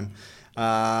long time.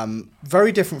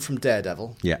 Very different from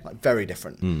Daredevil. Yeah. Like, very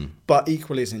different. But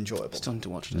equally as enjoyable. Still need to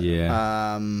watch it.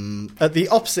 Yeah. At the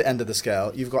opposite end of the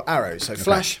scale, you've got Arrow. So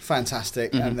Flash,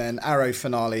 fantastic. And then Arrow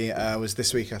finale was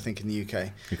this week, I think, in the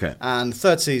UK. Okay. And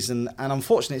third season, and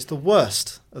unfortunately, it's the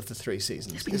worst of the 3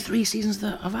 seasons. It's been 3 seasons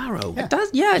of Arrow.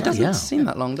 Yeah. It doesn't seem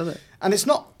that long, does it? And it's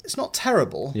not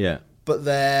terrible. Yeah. But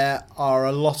there are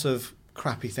a lot of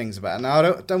crappy things about it. Now, I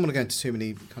don't want to go into too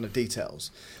many kind of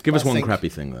details. Give us one crappy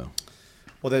thing, though.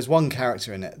 Well, there's one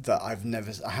character in it that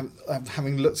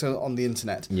having looked on the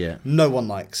internet, no one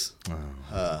likes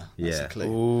her. That's a clue.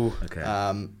 Ooh. Okay.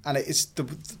 And it's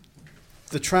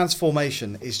the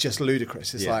transformation is just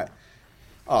ludicrous. It's like,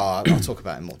 I'll talk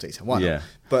about it in more detail. Why not?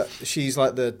 But she's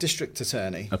like the district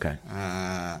attorney. Okay.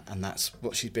 And that's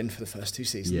what she's been for the first 2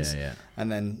 seasons. Yeah.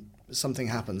 And then something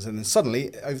happens, and then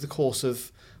suddenly, over the course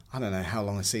of, I don't know how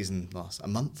long a season lasts, a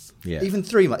month? Yeah. Even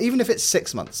 3 months, even if it's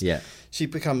 6 months. Yeah. She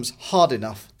becomes hard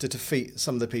enough to defeat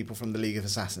some of the people from the League of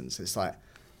Assassins. It's like,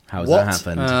 how has that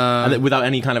happened? And without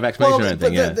any kind of explanation or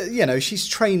anything, but she's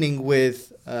training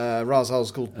with Ra's al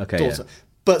Ghul's daughter. Yeah.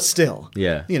 But still,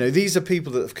 Yeah. These are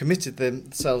people that have committed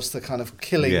themselves to kind of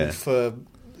killing for,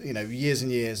 years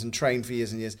and years and trained for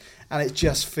years and years. And it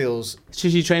just feels... So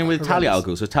she's training with Talia al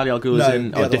Ghul. So Talia al Ghul is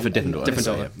in... Oh, different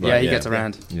daughter. Right, he gets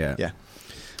around. Yeah.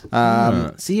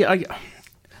 See,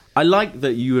 I like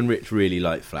that you and Rich really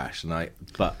like Flash,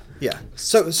 but yeah.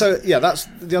 So that's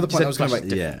the other point I was going to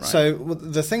make. Yeah. Right. So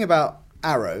the thing about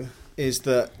Arrow is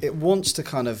that it wants to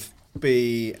kind of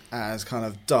be as kind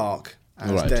of dark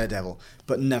as Daredevil,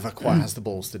 but never quite has the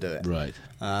balls to do it. Right.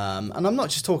 And I'm not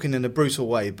just talking in a brutal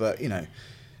way, but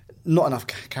not enough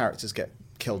characters get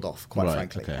killed off, quite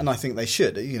frankly. Okay. And I think they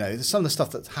should. Some of the stuff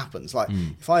that happens, like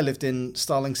if I lived in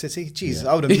Starling City, Jesus,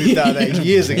 I would have moved out of there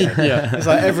years ago. It's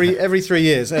like every 3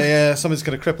 years, someone's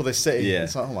going to cripple this city. Yeah.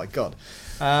 It's like, oh my God.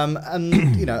 And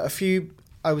a few,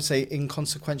 I would say,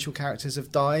 inconsequential characters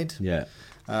have died. Yeah.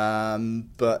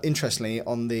 But interestingly,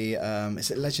 on the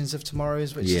is it Legends of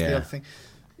Tomorrow's, which is the other thing.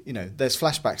 There's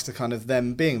flashbacks to kind of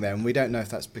them being there, and we don't know if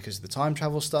that's because of the time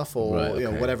travel stuff or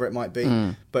whatever it might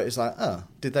be. But it's like,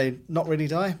 did they not really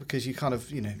die? Because you kind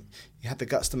of, you had the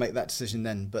guts to make that decision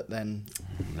then, but then...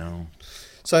 No.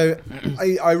 So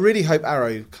I really hope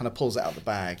Arrow kind of pulls it out of the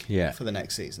bag for the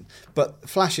next season. But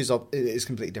Flash is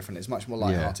completely different. It's much more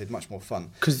lighthearted, much more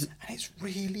fun. And it's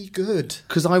really good.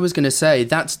 Because I was going to say,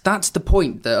 that's the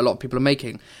point that a lot of people are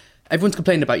making. Everyone's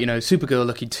complaining about, Supergirl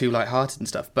looking too lighthearted and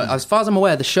stuff. But as far as I'm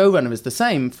aware, the showrunner is the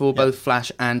same for both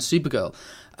Flash and Supergirl.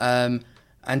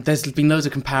 And there's been loads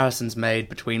of comparisons made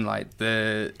between, like,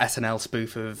 the SNL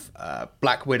spoof of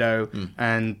Black Widow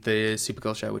and the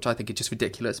Supergirl show, which I think is just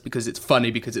ridiculous because it's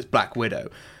funny because it's Black Widow.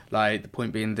 Like, the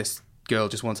point being this girl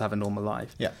just wants to have a normal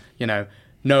life. Yeah.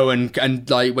 And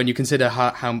like, when you consider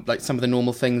how like, some of the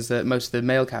normal things that most of the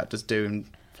male characters do in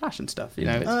Flash and stuff,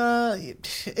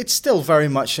 it's still very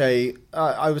much I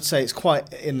would say it's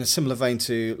quite in a similar vein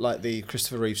to like the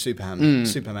Christopher Reeve Superman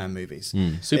movies.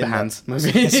 Superhands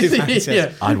movies. Superhands,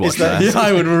 yes. I'd watch that.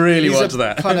 I would really watch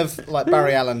that. Kind of like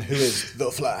Barry Allen, who is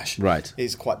the Flash. Right.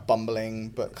 He's quite bumbling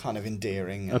but kind of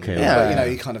endearing. Okay. But,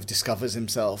 he kind of discovers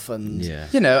himself and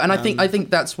and I think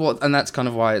that's what, and that's kind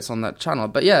of why it's on that channel.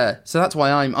 But so that's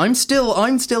why I'm still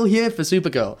here for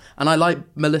Supergirl, and I like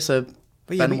Melissa.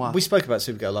 We spoke about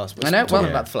Supergirl last week. I know. Talking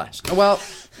about Flash. Well,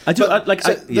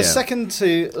 the second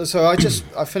to... So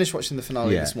I finished watching the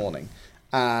finale this morning,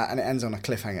 and it ends on a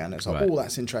cliffhanger, and it's like,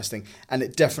 that's interesting. And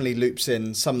it definitely loops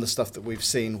in some of the stuff that we've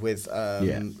seen with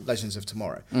Legends of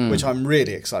Tomorrow, which I'm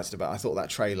really excited about. I thought that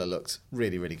trailer looked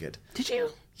really, really good. Did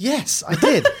you? Yes, I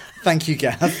did. Thank you,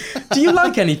 Gav. Do you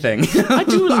like anything? I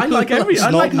do. I like every... I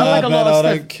like a lot of stuff.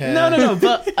 I don't care. No.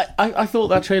 But I thought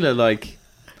that trailer, like...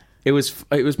 It was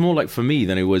more like for me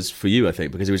than it was for you, I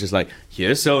think, because it was just like,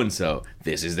 here's so-and-so,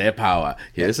 this is their power,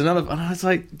 here's another... And I was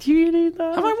like, do you need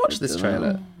that? Have I watched this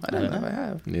trailer? I don't know if I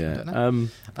have. Yeah.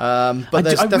 But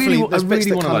there's definitely there's bits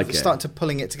that kind of it. start to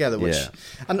pulling it together,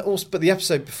 and also, but the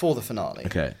episode before the finale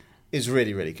is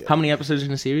really, really good. How many episodes in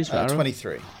the series for Arrow?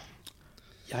 23.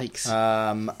 Yikes.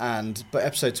 But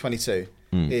episode 22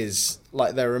 is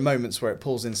like there are moments where it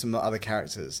pulls in some other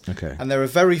characters. Okay. And there are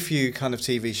very few kind of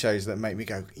TV shows that make me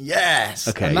go, yes!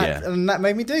 Okay, and that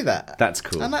made me do that. That's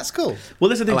cool. And that's cool. Well,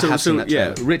 there's the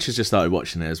thing. Rich has just started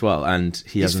watching it as well, and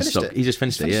he hasn't stopped. He just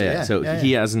finished it. So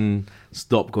he hasn't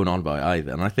stopped going on about it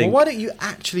either. And I think... Well, why don't you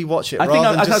actually watch it?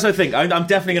 That's what I think. I'm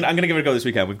definitely going to give it a go this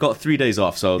weekend. We've got 3 days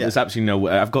off, so there's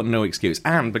absolutely I've got no excuse.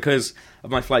 And because of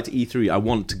my flight to E3, I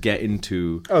want to get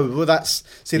into... Oh, well, that's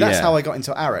how I got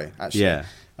into Arrow, actually. Yeah.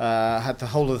 had the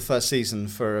whole of the first season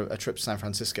for a trip to San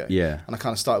Francisco. Yeah. And I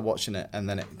kind of started watching it, and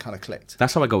then it kind of clicked.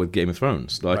 That's how I got with Game of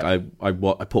Thrones. Like I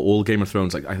put all Game of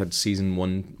Thrones. Like I had season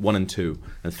 1 and 2,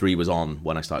 and 3 was on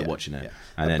when I started watching it. Yeah.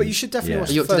 And then, but you should definitely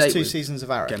watch you the up to first date 2 with seasons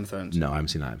of Arrow. Game of Thrones. No, I haven't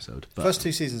seen that episode. But First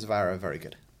 2 seasons of Arrow are very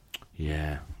good.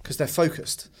 Yeah. Because they're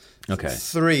focused. Okay.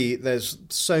 3, there's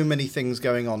so many things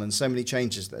going on and so many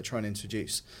changes that they're trying to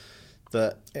introduce.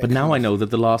 But now I know that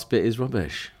the last bit is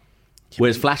rubbish.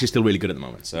 Whereas Flash is still really good at the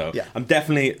moment. So I'm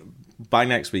definitely, by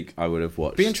next week, I would have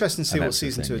watched. Be interesting to see what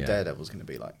season 2 of Daredevil's going to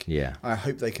be like. Yeah. I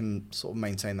hope they can sort of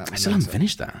maintain that. I still haven't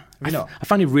finished that. Have you not? I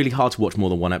find it really hard to watch more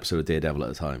than one episode of Daredevil at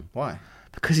a time. Why?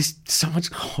 Because it's so much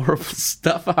horrible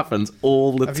stuff happens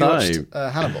all the Have time. you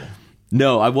watched Hannibal?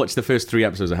 No, I watched the first 3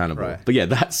 episodes of Hannibal. Right. But yeah,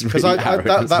 that's really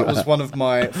that was one of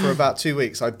my, for about 2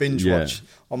 weeks, I binge watched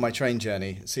on my train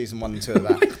journey, season 1 and 2 of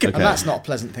that. And that's not a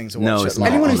pleasant thing to watch. No, it's not.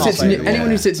 Anyone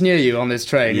who sits near you on this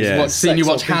train is seen you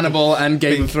watch Hannibal and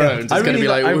Game of Thrones. It's going to be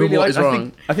like, what is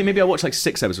wrong? I think maybe I watched like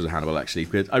 6 episodes of Hannibal, actually,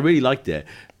 because I really liked it.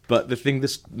 But the thing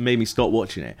that's made me stop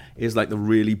watching it is like the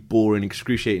really boring,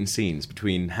 excruciating scenes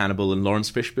between Hannibal and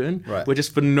Lawrence Fishburne, where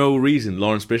just for no reason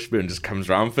Lawrence Fishburne just comes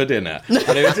round for dinner.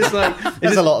 And it was just like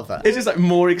there's a lot of that. It's just like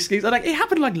more excuse. Like it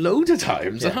happened like loads of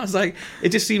times. And I was like, it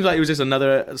just seemed like it was just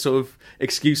another sort of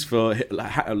excuse for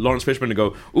Lawrence Fishburne to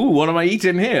go, "Ooh, what am I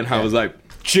eating here?" And I was like,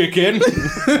 "Chicken."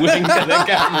 Wink at the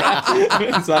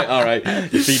camera. It's like, all right,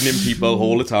 you're feeding him people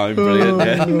all the time. Brilliant.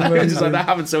 It's just like that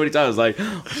happens so many times. Like,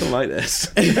 I don't like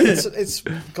this. It's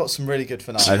got some really good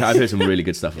finales. I've heard some really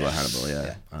good stuff about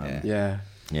Hannibal.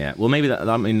 Yeah. Well, maybe that.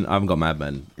 I mean, I haven't got Mad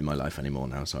Men in my life anymore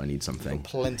now, so I need something.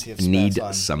 Plenty of spare time.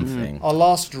 Need something. Our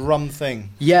last rum thing.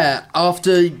 Yeah,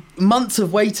 after months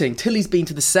of waiting, Tilly's been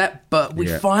to the set, but we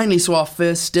finally saw our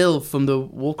first still from the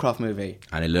Warcraft movie,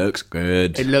 and it looks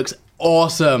good. It looks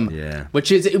awesome. Yeah.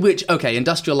 Which okay,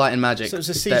 Industrial Light and Magic. So it's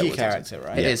a CG character,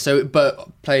 right? It is. So, but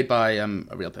played by a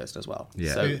real person as well.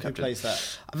 Yeah. So who plays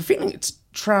that? I have a feeling it's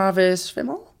Travis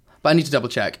Fimmel, but I need to double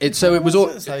check. It was all.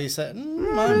 That's how you say it.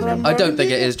 I don't think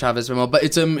it is Travis Fimmel, but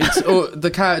it's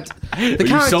the character. The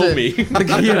You sold me.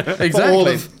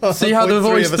 Exactly. See how the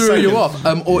voice threw you off.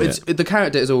 It's the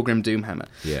character is Orgrim Doomhammer.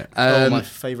 Yeah. My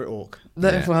favourite orc.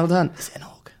 Well done. It's an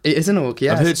orc. It is an orc.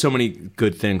 Yes. I've heard so many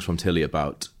good things from Tilly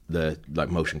about the like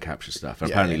motion capture stuff.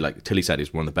 And apparently, like Tilly said,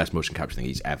 it's one of the best motion capture things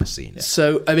he's ever seen. Yeah.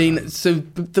 So I mean,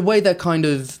 the way they're kind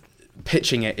of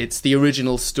pitching it's the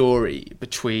original story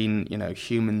between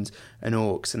humans and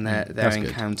orcs and their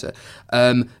encounter.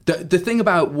 The thing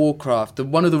about Warcraft,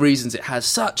 one of the reasons it has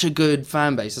such a good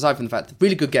fan base, aside from the fact that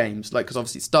really good games, like because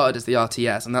obviously it started as the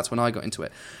RTS and that's when I got into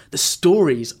it. The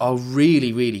stories are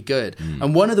really, really good,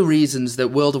 and one of the reasons that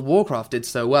World of Warcraft did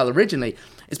so well originally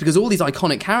is because all these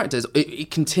iconic characters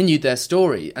it continued their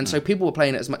story, and so people were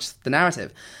playing it as much as the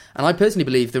narrative. And I personally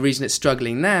believe the reason it's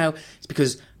struggling now is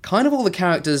because kind of all the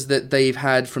characters that they've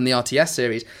had from the RTS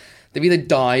series, they've either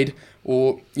died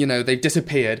or, they've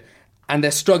disappeared, and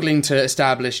they're struggling to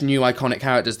establish new iconic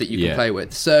characters that you can play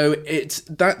with. So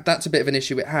that's a bit of an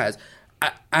issue it has.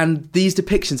 And these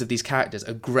depictions of these characters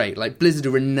are great. Like, Blizzard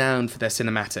are renowned for their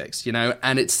cinematics,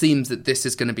 and it seems that this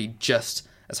is going to be just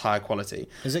as high quality.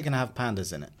 Is it going to have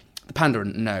pandas in it? The panda,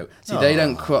 no. See, they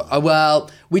don't...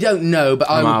 well, we don't know, but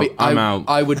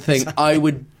I would think... I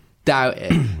would doubt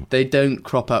it. They don't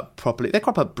crop up properly. They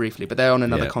crop up briefly, but they're on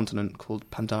another continent called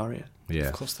Pandaria. Yeah,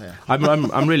 of course they are.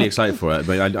 I'm really excited for it,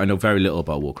 but I know very little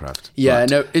about Warcraft. Yeah,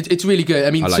 no, it's really good.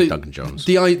 I mean, I like Duncan Jones.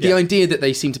 The idea that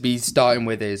they seem to be starting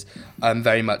with is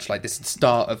very much like this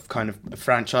start of kind of a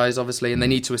franchise, obviously, and they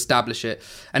need to establish it.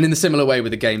 And in the similar way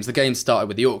with the games started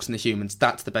with the orcs and the humans.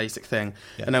 That's the basic thing.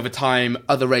 Yeah. And over time,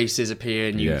 other races appear,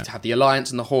 and you have the Alliance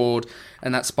and the Horde,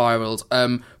 and that spirals.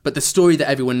 But the story that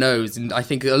everyone knows, and I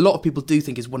think a lot of people do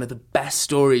think is one of the best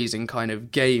stories in kind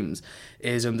of games,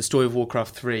 is the story of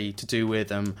Warcraft 3 to do with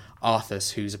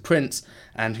Arthas, who's a prince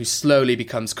and who slowly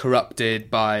becomes corrupted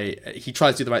by... He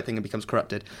tries to do the right thing and becomes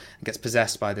corrupted and gets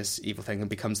possessed by this evil thing and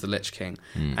becomes the Lich King.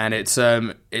 And it's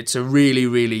a really,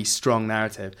 really strong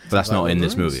narrative. But that's not in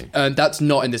this movie. That's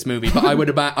not in this movie, but I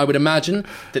would imagine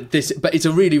that this... But it's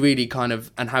a really, really kind of...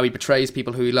 And how he portrays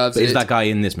people who he loves. But is that guy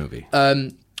in this movie?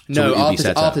 No,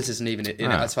 Arthas isn't even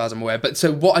in it, as far as I'm aware. But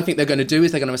so what I think they're going to do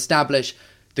is they're going to establish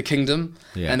the kingdom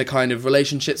and the kind of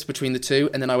relationships between the two,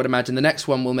 and then I would imagine the next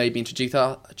one will maybe introduce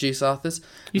Arthas.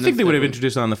 You think they would have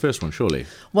introduced that on the first one, surely?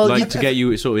 Well, to get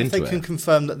you sort of into it. They can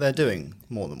confirm that they're doing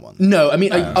more than one. No, I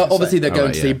mean, obviously they're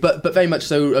going to see, but very much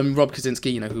so. Rob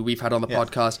Kaczynski, who we've had on the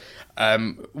podcast,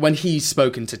 when he's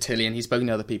spoken to Tilly and he's spoken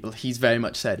to other people, he's very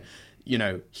much said, you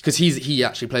know, because he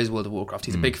actually plays World of Warcraft.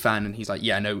 He's a big fan, and he's like,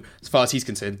 yeah, no, as far as he's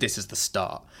concerned, this is the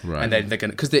start. Right. And then they're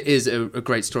going to, because it is a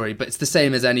great story, but it's the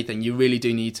same as anything. You really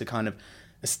do need to kind of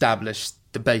establish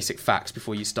the basic facts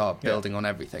before you start building on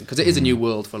everything, because it is a new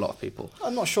world for a lot of people.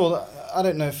 I'm not sure I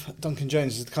don't know if Duncan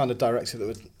Jones is the kind of director that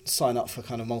would sign up for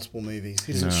kind of multiple movies.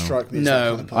 He doesn't strike me as that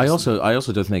kind of person. I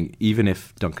also don't think, even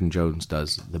if Duncan Jones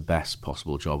does the best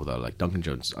possible job with that, like Duncan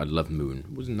Jones, I love Moon,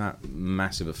 wasn't that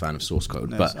massive a fan of Source Code,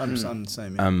 no, but I'm the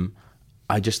same. Yeah.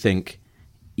 I just think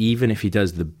even if he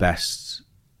does the best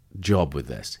job with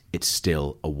this, it's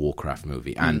still a Warcraft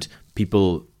movie, and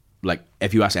people. Like,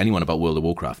 if you ask anyone about World of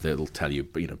Warcraft, they'll tell you,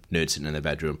 you know, nerds sitting in their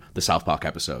bedroom, the South Park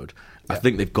episode. Yeah. I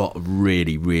think they've got a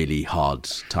really, really hard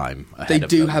time ahead They of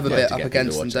do them have a bit up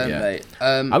against them, don't they?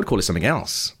 I would call it something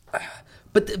else.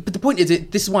 But the point is,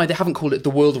 this is why they haven't called it the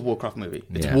World of Warcraft movie.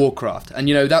 It's Warcraft, and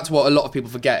you know that's what a lot of people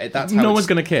forget. That's how no one's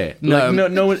going to care. No,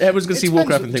 like, no one. Everyone's going to see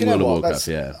Warcraft and think World of Warcraft.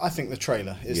 I think the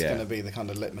trailer is going to be the kind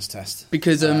of litmus test,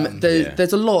 because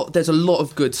there's a lot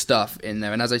of good stuff in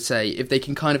there, and as I say, if they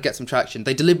can kind of get some traction,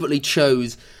 they deliberately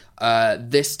chose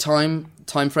this time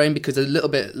frame, because a little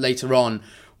bit later on,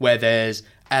 where there's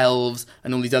elves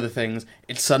and all these other things,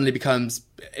 it suddenly becomes.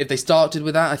 If they started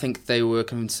with that, I think they were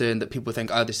concerned that people would think,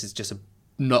 oh, this is just a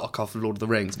knockoff of Lord of the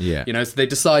Rings. Yeah. You know, so they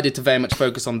decided to very much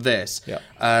focus on this. Yeah.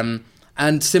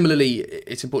 And similarly,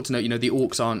 it's important to note, you know, the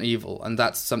orcs aren't evil, and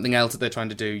that's something else that they're trying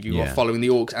to do. You are following the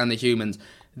orcs and the humans.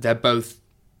 They're both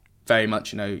very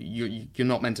much, you know, you're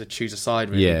not meant to choose a side,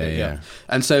 really. Yeah.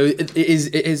 And so it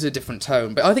is a different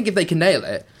tone. But I think if they can nail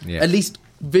it, at least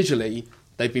visually,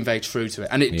 they've been very true to it,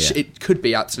 and it could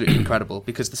be absolutely incredible,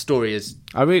 because the story is.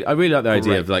 I really like the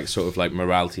idea of like sort of like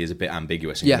morality is a bit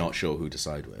ambiguous and you're not sure who to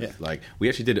side with. Yeah. Like we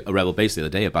actually did a Rebel Base the other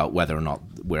day about whether or not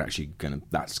we're actually gonna.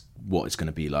 That's what it's going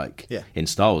to be like in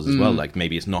Star Wars as well. Like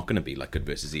maybe it's not going to be like good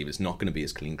versus evil. It's not going to be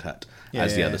as clean cut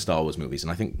as the other Star Wars movies.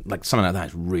 And I think like something like that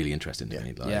is really interesting to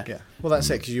me. Like, Well, that's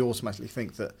it, because you automatically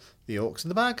think that the orcs are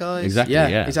the bad guys. Exactly.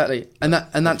 Yeah, exactly. And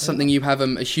that's something you have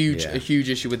a huge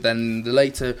issue with. Then the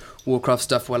later Warcraft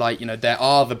stuff, where like, you know, there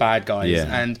are the bad guys,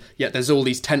 and yet there's all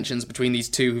these tensions between these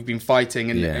two who've been fighting,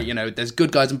 and you know, there's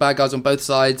good guys and bad guys on both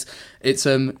sides.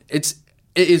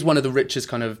 It is one of the richest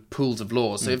kind of pools of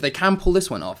lore. So if they can pull this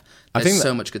one off, there's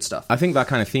so much good stuff. I think that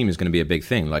kind of theme is going to be a big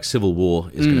thing. Like Civil War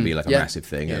is going to be like a massive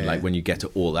thing. And like when you get to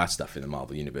all that stuff in the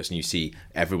Marvel Universe and you see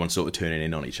everyone sort of turning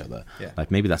in on each other, like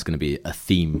maybe that's going to be a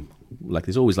theme. Like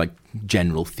there's always like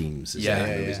general themes.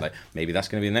 Like maybe that's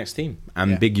going to be the next theme.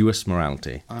 Ambiguous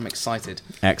morality. I'm excited.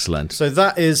 Excellent. So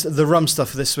that is the rum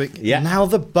stuff for this week. Yeah. Now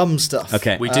the bum stuff.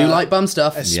 Okay. We do like bum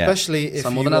stuff. Especially if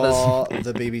Some you more than others. are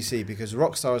the BBC, because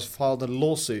Rockstar has filed a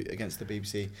lawsuit against the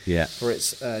BBC for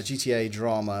its GTA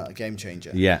drama Game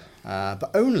Changer. Yeah.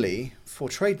 But only for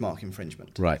trademark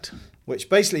infringement. Right. Which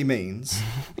basically means,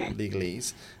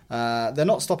 legalese, they're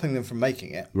not stopping them from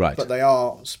making it, right, but they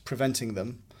are preventing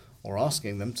them or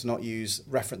asking them to not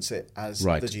reference it as the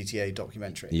GTA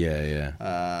documentary.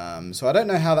 So I don't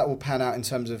know how that will pan out in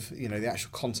terms of, you know, the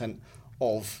actual content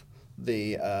of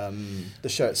the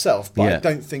show itself, but I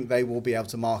don't think they will be able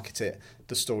to market it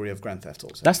the story of Grand Theft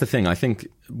Auto. That's the thing. I think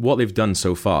what they've done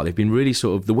so far, they've been really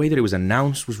sort of, the way that it was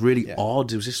announced was really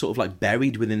odd. It was just sort of like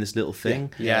buried within this little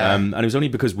thing. And it was only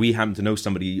because we happened to know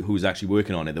somebody who was actually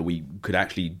working on it that we could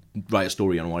actually write a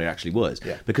story on what it actually was.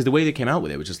 Because the way they came out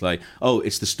with it was just like, oh,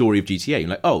 it's the story of GTA. You're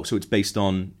like, oh, so it's based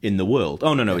on in the world.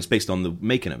 Oh, no, it's based on the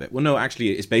making of it. Well, no,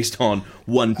 actually, it's based on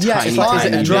one tiny, is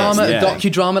it a drama, a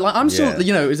docudrama? Like, I'm sure,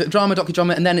 you know, is it drama,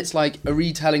 docudrama, and then it's like a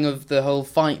retelling of the whole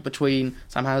fight between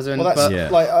Sam Houser and... Well,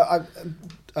 that's like...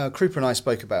 Krupa and I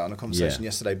spoke about it on a conversation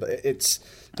yesterday, but it's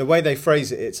the way they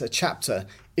phrase it, it's a chapter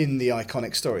in the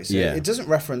iconic story. So it doesn't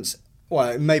reference,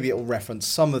 well, maybe it'll reference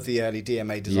some of the early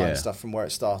DMA design stuff from where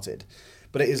it started,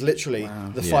 but it is literally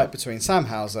the fight between Sam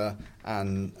Houser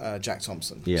and Jack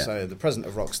Thompson. So the president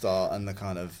of Rockstar and the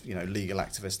kind of, you know, legal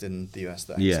activist in the US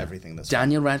that hates everything that's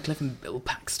Daniel Radcliffe and Bill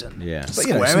Paxton. But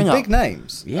you know, some big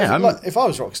names. Like, if I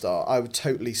was Rockstar, I would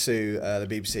totally sue the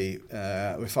BBC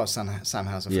if I was Sam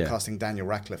Houser for casting Daniel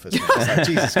Radcliffe as like,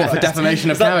 Jesus Christ. For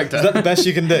defamation of character. Is that the best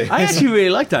you can do? I actually really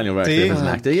like Daniel Radcliffe as an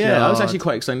actor. God. I was actually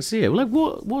quite excited to see it. Like,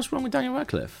 what's wrong with Daniel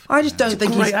Radcliffe? I just don't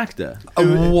think he's a great he's actor.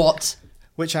 What?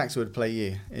 Which actor would play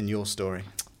you in your story?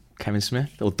 Kevin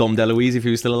Smith or Dom DeLuise if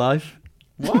he was still alive.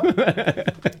 What?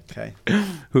 Okay.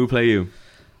 Who would play you?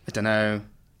 I don't know.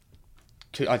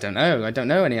 I don't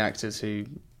know any actors who...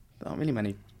 There aren't really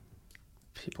many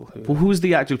people who... Well, who's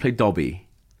the actor who played Dobby,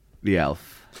 the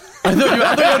elf?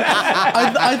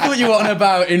 I thought you were on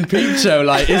about in Peep Show,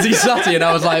 like, is he Sutty? And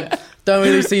I was like, don't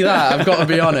really see that, I've got to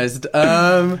be honest.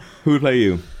 Who would play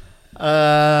you?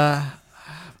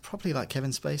 Probably like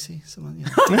Kevin Spacey. Someone,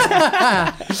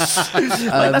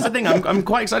 that's the thing. I'm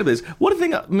quite excited about this. What a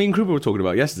thing me and Krupa were talking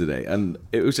about yesterday, and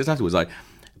it was just afterwards like,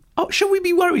 oh, should we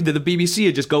be worried that the BBC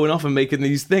are just going off and making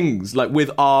these things like with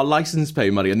our license pay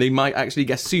money, and they might actually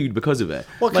get sued because of it?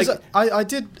 Well, because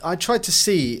I tried to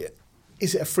see,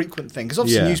 is it a frequent thing? Because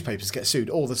obviously newspapers get sued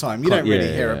all the time. You don't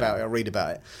really hear about it or read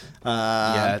about it.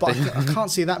 But I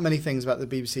can't see that many things about the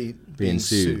BBC being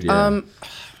sued. Yeah.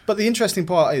 But the interesting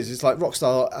part is like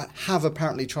Rockstar have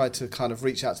apparently tried to kind of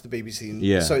reach out to the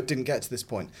BBC, so it didn't get to this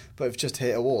point, but it's just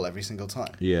hit a wall every single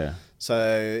time. Yeah.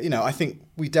 So, I think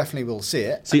we definitely will see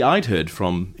it. See, I'd heard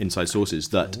from inside sources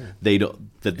that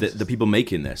the people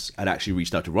making this had actually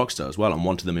reached out to Rockstar as well and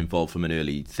wanted them involved from an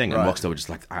early thing, and Rockstar were just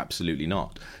like, absolutely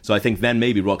not. So I think then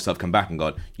maybe Rockstar have come back and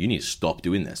gone, you need to stop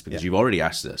doing this because you've already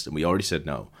asked us and we already said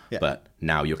no, but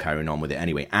now you're carrying on with it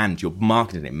anyway, and you're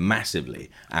marketing it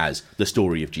massively as the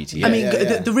story of GTA. I mean,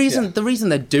 the reason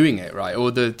they're doing it, right,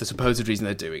 or the supposed reason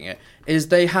they're doing it, is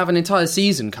they have an entire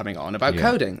season coming on about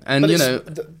coding, and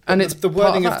it's the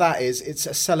wording of that is it's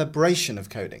a celebration of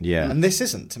coding, and this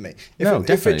isn't to me.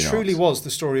 If it truly was the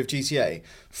story of GTA,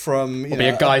 from be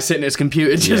a guy sitting at his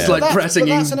computer just pressing. But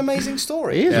that's an amazing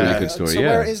story. It is a really good story. So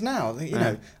where it is now,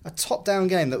 a top-down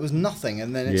game that was nothing,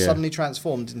 and then it suddenly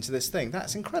transformed into this thing.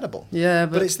 That's incredible. Yeah,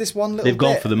 but it's this one little. They've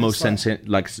gone bit, for the most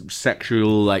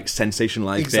sexual,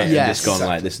 sensationalized bit, and just gone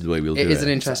like, this is the way we'll do it. It is an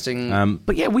interesting.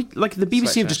 But yeah, we the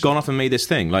BBC have just gone off and made this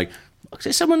thing. Like,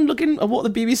 is someone looking at what the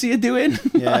BBC are doing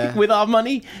with our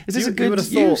money? Is this a good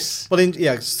use? Well, the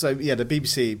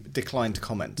BBC declined to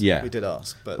comment. Yeah, we did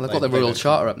ask, but they've got the Royal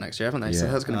Charter up next year, haven't they? So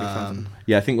that's going to be fun.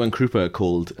 Yeah, I think when Krupa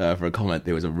called for a comment,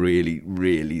 there was a really,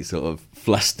 really sort of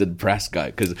flustered press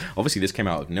guy because obviously this came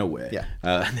out of nowhere. Yeah,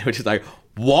 and they were just like,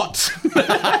 what?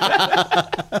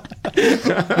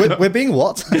 we're being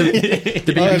what?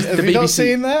 the have you not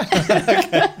seen there?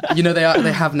 Okay.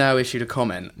 They have now issued a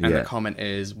comment, and the comment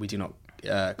is, we do not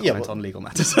comment on legal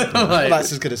matters.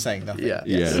 That's as good as saying nothing.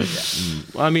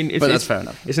 Well, I mean, that's fair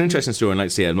enough. It's an interesting story, and like I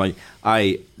say,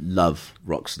 I love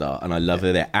Rockstar, and I love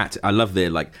their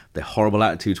their horrible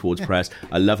attitude towards press.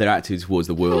 I love their attitude towards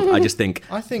the world. I think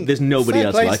there's nobody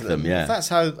else like them. Yeah, if that's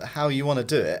how you want to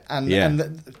do it,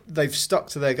 and they've stuck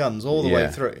to their guns all the way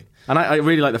through. And I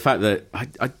really like the fact that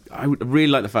I really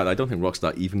like the fact that I don't think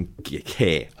Rockstar even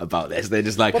care about this. They're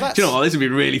just like, do you know what? This would be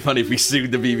really funny if we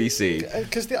sued the BBC.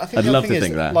 Because I think I'd love to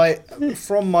think that. Like,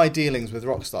 from my dealings with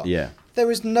Rockstar, there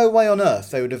is no way on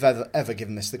earth they would have ever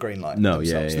given this the green light. No,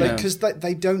 themselves. Because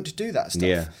they don't do that stuff.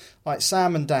 Yeah. Like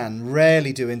Sam and Dan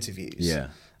rarely do interviews. Yeah.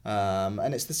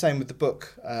 And it's the same with the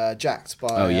book Jacked by.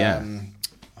 Oh yeah.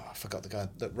 I forgot the guy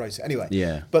that wrote it. Anyway.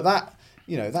 Yeah. But that.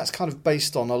 That's kind of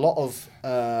based on a lot of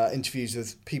interviews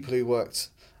with people who worked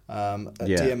at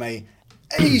DMA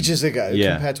ages ago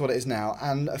compared to what it is now,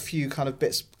 and a few kind of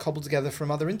bits cobbled together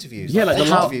from other interviews. Yeah,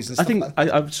 interviews and stuff.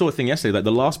 I saw a thing yesterday, like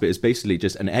the last bit is basically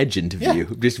just an Edge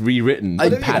interview, just rewritten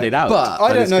and padded out. But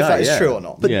I don't know if that is true or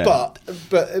not. But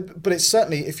it's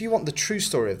certainly, if you want the true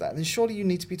story of that, then surely you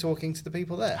need to be talking to the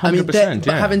people there. 100%.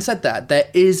 But having said that, there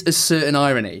is a certain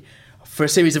irony for a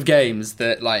series of games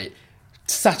that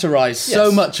satirize so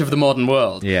much of the modern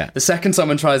world. Yeah. The second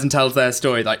someone tries and tells their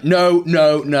story, no.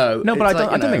 No, but I don't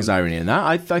think there's irony in that.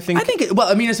 I think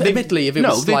admittedly, if it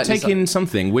was they've taken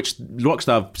something which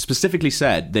Rockstar specifically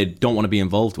said they don't want to be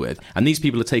involved with, and these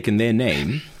people are taking their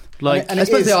name. I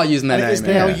suppose they are using their name.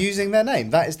 They are using their name.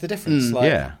 That is the difference.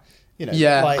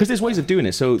 Because there's ways of doing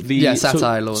it. So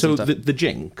satire laws. So the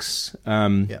Jinx,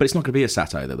 but it's not going to be a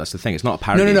satire though. That's the thing. It's not a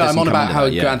parody. No. I'm on about how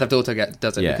Grand Theft Auto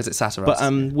does it because it's satirized.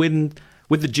 But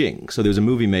with the Jinx, so there was a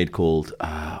movie made called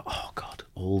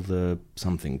All the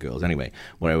Something Girls. Anyway,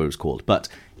 whatever it was called, but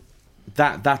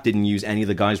that didn't use any of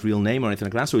the guy's real name or anything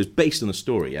like that. So it was based on the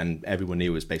story, and everyone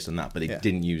knew it was based on that, but they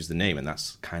didn't use the name, and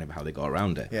that's kind of how they got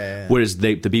around it. Whereas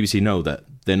the BBC know that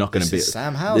they're not going to be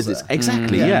Sam Houser.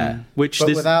 Exactly,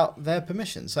 but without their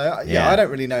permission. So I don't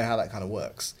really know how that kind of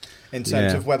works in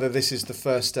terms of whether this is the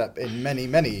first step in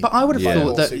many. But I would have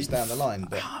thought that down the line.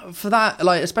 For that,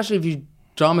 especially if you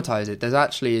dramatize it, there's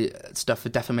actually stuff for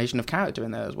defamation of character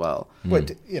in there as well.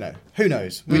 But who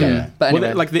knows? We don't know. But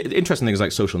anyway, the interesting thing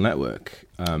is Social Network.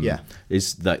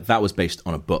 Is that was based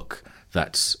on a book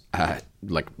that's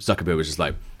Zuckerberg was just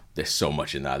like, there's so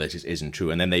much in that just isn't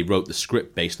true, and then they wrote the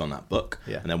script based on that book,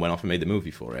 and then went off and made the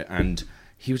movie for it, and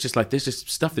he was just like, there's just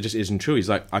stuff that just isn't true. He's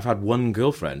like, I've had one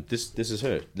girlfriend. This is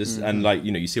her. And like,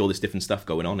 you see all this different stuff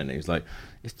going on, and he was like,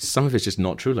 some of it's just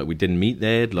not true. Like, we didn't meet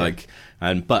there. Like,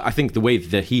 but I think the way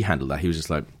that he handled that, he was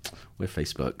just like, we're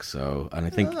Facebook, so, and I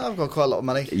think I've got quite a lot of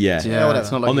money. Yeah, whatever.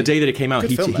 It's not like on the day that it came out,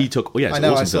 he took. Well, yeah, it's I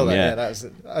know, awesome I saw film, that. yeah, that was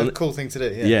a cool thing to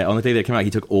do. Yeah, on the day that it came out,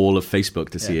 he took all of Facebook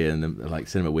to see it in the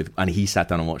cinema with, and he sat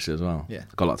down and watched it as well. Yeah,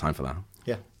 got a lot of time for that.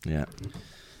 Yeah.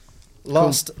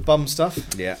 Last bum stuff.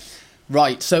 Yeah.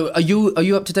 Right, so are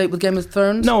you up to date with Game of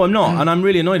Thrones? No, I'm not, and I'm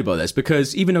really annoyed about this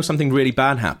because even though something really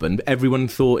bad happened, everyone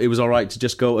thought it was all right to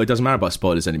just go, it doesn't matter about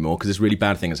spoilers anymore because this really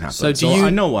bad thing has happened. So I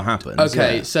know what happened.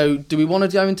 Okay, so do we want to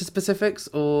go into specifics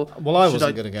or? Well, I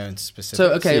wasn't going to go into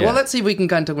specifics. So well, let's see if we can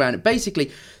kind of talk around it.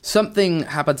 Basically, something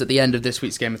happens at the end of this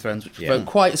week's Game of Thrones, which provoked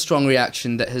quite a strong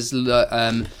reaction that has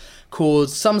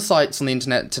caused some sites on the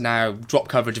internet to now drop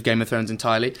coverage of Game of Thrones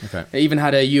entirely. Okay. It even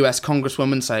had a US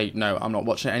congresswoman say, no, I'm not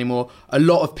watching it anymore. A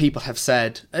lot of people have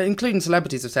said, including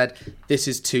celebrities, have said, this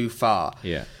is too far.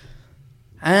 Yeah.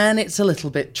 And it's a little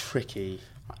bit tricky.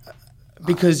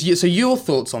 Because, so your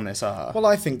thoughts on this are? Well,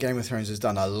 I think Game of Thrones has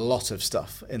done a lot of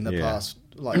stuff in the past,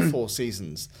 like 4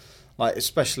 seasons. Like,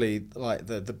 especially, like,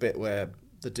 the bit where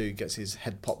the dude gets his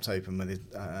head popped open with his,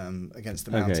 against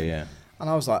the mountain. Okay, yeah. And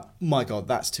I was like, my God,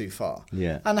 that's too far.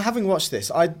 Yeah. And having watched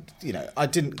this, I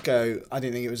didn't think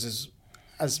it was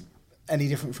as any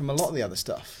different from a lot of the other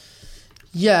stuff.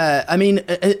 Yeah, I mean,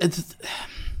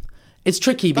 it's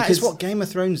tricky because... That is what Game of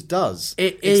Thrones does.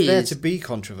 It's there to be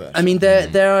controversial. I mean,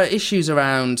 there are issues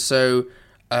around, so...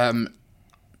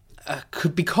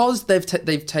 because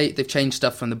they've changed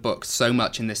stuff from the books so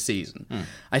much in this season,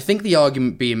 I think the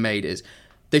argument being made is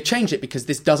they've changed it because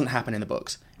this doesn't happen in the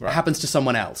books. Right. It happens to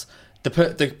someone else.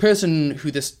 The person who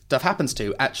this stuff happens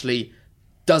to actually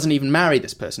doesn't even marry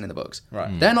this person in the books.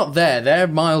 Right. They're not there. They're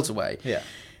miles away. Yeah.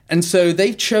 And so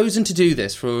they've chosen to do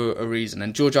this for a reason.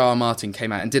 And George R.R. Martin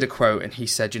came out and did a quote, and he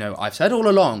said, I've said all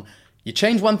along, you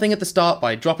change one thing at the start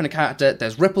by dropping a character,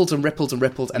 there's ripples and ripples and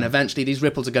ripples, and eventually these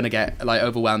ripples are going to get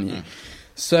overwhelm you.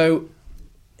 So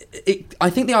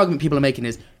I think the argument people are making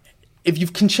is, if you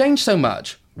can change so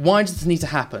much, why does this need to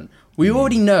happen? We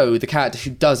already know the character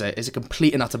who does it is a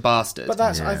complete and utter bastard. But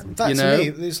that's to me,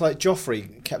 it's like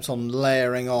Joffrey kept on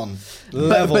layering on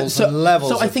levels and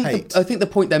levels of hate. I think the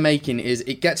point they're making is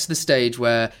it gets to the stage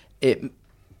where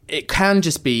it can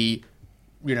just be,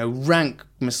 rank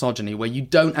misogyny, where you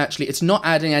don't actually... It's not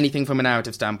adding anything from a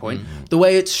narrative standpoint. Mm-hmm. The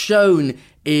way it's shown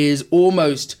is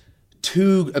almost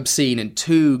too obscene and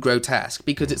too grotesque,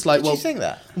 because it's like... Did you think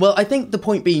that? Well, I think the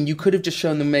point being, you could have just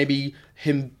shown them maybe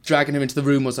him dragging him into the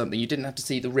room or something. You didn't have to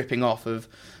see the ripping off of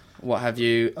what have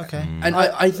you. Okay. And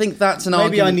I think that's an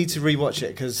argument... Maybe I need to rewatch it,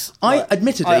 because...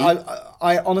 Admittedly...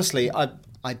 I honestly...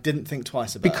 I didn't think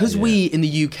twice about it. Because we, in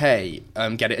the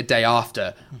UK, get it a day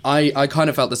after, I kind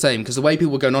of felt the same, because the way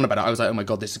people were going on about it, I was like, oh my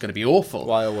God, this is going to be awful.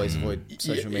 Well, I always avoid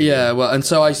social media. Yeah, well, and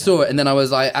so I saw it, and then I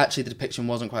was like, actually, the depiction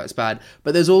wasn't quite as bad.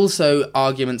 But there's also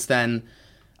arguments then,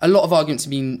 a lot of arguments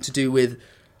have been to do with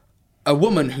a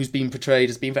woman who's been portrayed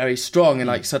as being very strong and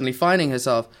like suddenly finding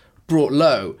herself brought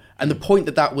low. And the point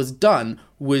that was done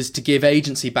was to give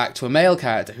agency back to a male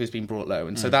character who's been brought low.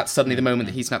 And so that's suddenly the moment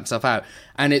that he snapped himself out.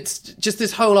 And it's just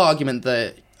this whole argument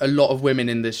that a lot of women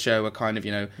in this show are kind of,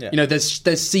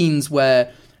 there's scenes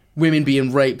where women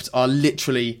being raped are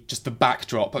literally just the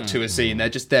backdrop to a scene. They're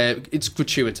just there. It's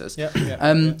gratuitous. Yeah.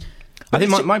 I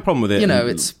think my problem with it,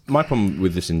 it's... My problem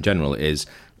with this in general is,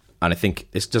 and I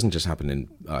think this doesn't just happen in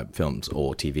films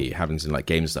or TV, it happens in like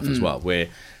games stuff as well, where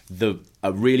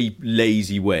a really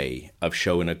lazy way of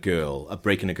showing a girl,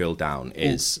 breaking a girl down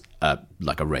is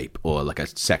like a rape or like a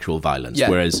sexual violence. Yeah.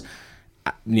 Whereas,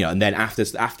 and then after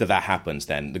that happens,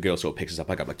 then the girl sort of picks us up.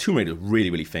 Like Tomb Raider, a really,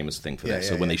 really famous thing for this.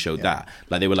 So when they showed that,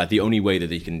 like they were like, the only way that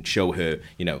they can show her,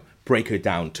 break her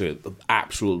down to the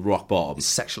absolute rock bottom is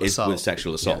sexual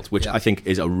assault, which I think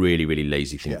is a really, really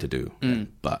lazy thing to do.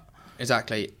 But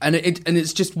exactly, and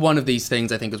it's just one of these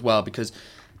things I think as well, because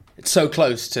it's so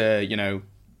close to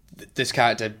this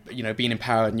character being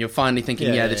empowered, and you're finally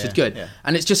thinking this is good.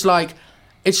 And it's just like,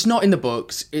 it's not in the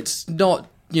books, it's not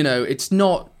it's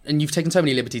not, and you've taken so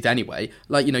many liberties anyway,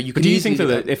 like you could. But do you think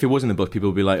that if it was in the book, people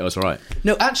would be like, oh, it's all right?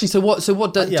 No, actually, so what have you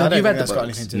read the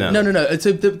books? No.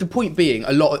 So the point being,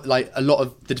 a lot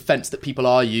of the defense that people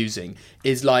are using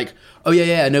is like, oh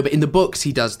yeah, no, but in the books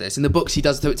he does this,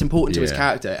 so it's important to his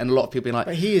character, and a lot of people being like,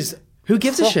 but he is who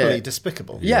gives a shit?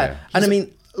 Despicable. Yeah. And I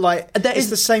mean, it's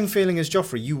the same feeling as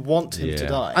Joffrey. You want him to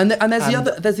die, and there's the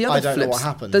other. I don't know what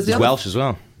happened. There's He's Welsh as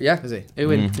well. Yeah, is he?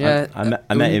 Ewan. Yeah,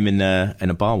 I met him in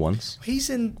a bar once. He's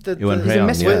in the. Ewan he's in Rheon,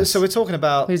 Misfits. yes. So we're talking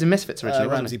about. He was in Misfits originally,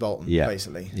 wasn't Ramsay he? Bolton,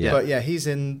 basically. Yeah. But he's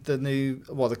in the new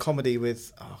the comedy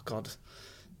with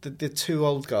the two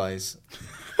old guys.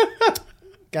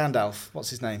 Gandalf, what's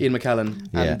his name? Ian McKellen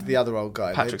and the other old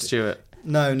guy, Patrick Stewart.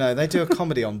 No, they do a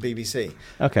comedy on BBC.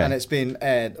 Okay. And it's been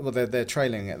aired, they're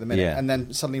trailing it at the minute, Yeah. and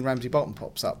then suddenly Ramsay Bolton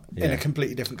pops up in a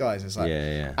completely different guise. It's like,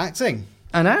 acting.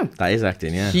 I know. That is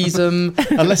acting, yeah. He's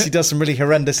Unless he does some really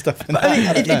horrendous stuff.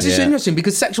 It's just interesting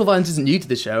because sexual violence isn't new to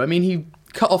the show. I mean, he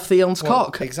cut off Theon's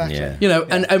cock. Exactly. Yeah. You know,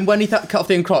 and when he cut off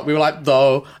Theon's cock, we were like,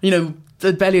 though,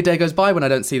 barely a day goes by when I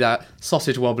don't see that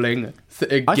sausage wobbling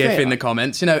gif in the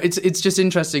comments. You know, it's just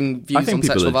interesting views on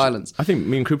sexual violence. I think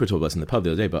me and Krupa talked about this in the pub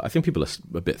the other day, but I think people are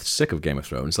a bit sick of Game of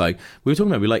Thrones. Like, we were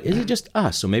talking about, is it just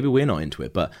us, or maybe we're not into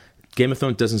it? But Game of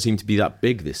Thrones doesn't seem to be that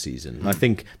big this season. I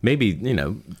think maybe,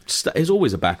 there's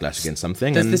always a backlash against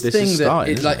something. There's and this thing is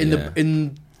that, starting,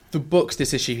 in the books,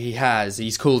 this issue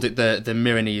he's called it the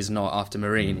Myronese not after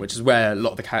Marine, which is where a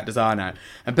lot of the characters are now.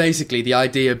 And basically the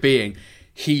idea being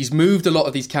he's moved a lot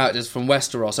of these characters from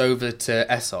Westeros over to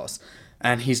Essos,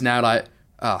 and he's now like,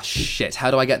 oh shit,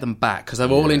 how do I get them back? Because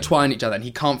they've all entwined each other, and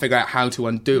he can't figure out how to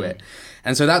undo it.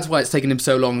 And so that's why it's taken him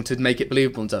so long to make it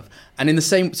believable and stuff. And in the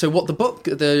same, so what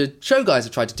the show guys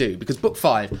have tried to do, because book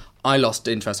 5, I lost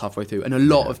interest halfway through, and a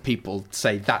lot of people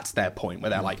say that's their point, where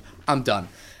they're like, I'm done.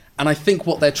 And I think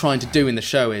what they're trying to do in the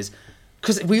show is,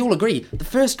 because we all agree, the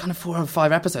first kind of 4 or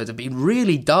 5 episodes have been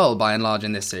really dull by and large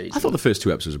in this series. I thought the first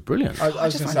 2 episodes were brilliant. I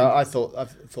was going to say, I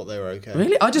thought they were okay.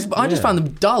 Really? I just found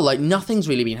them dull. Like, nothing's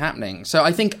really been happening. So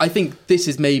I think this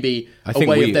is maybe a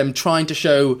way of them trying to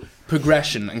show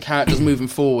progression and characters moving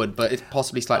forward, but it's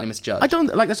possibly slightly misjudged. I don't,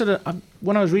 like I said,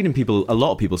 when I was reading a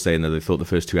lot of people saying that they thought the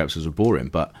first 2 episodes were boring,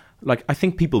 but like, I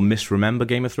think people misremember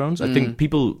Game of Thrones. I think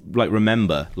people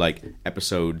remember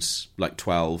episodes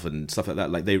 12 and stuff like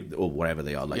that, or whatever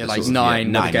they are, 9. It's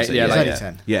only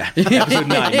 10. Yeah, episode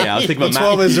 9. Yeah, I was thinking about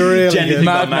 12 is really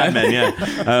Mad Men. Yeah,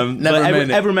 but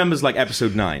everyone remembers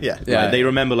episode 9. Yeah, they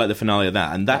remember the finale of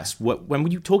that, and that's what when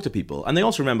you talk to people, and they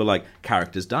also remember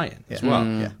characters dying as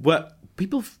well. But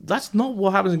people, that's not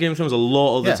what happens in Game of Thrones a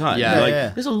lot of the time.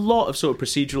 There's a lot of sort of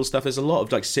procedural stuff. There's a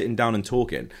lot of sitting down and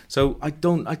talking. So I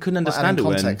couldn't understand it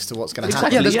when context to what's going to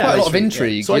happen. Yeah, there's quite a lot of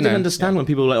intrigue. So I didn't understand when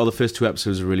people were like, the first 2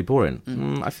 episodes are really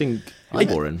boring. I think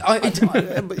it's boring. I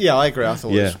agree. I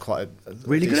thought it was quite a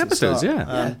really good episodes.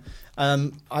 Start.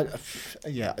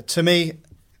 To me,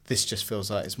 this just feels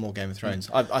like it's more Game of Thrones.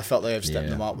 I felt they overstepped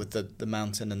the mark with the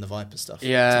mountain and the viper stuff.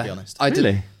 Yeah, to be honest, I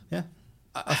did. Yeah,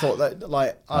 I thought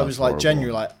that I was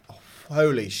genuinely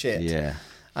holy shit. Yeah.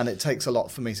 And it takes a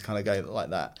lot for me to kind of go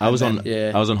like that. I was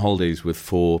on holidays with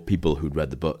 4 people who'd read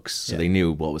the books, so they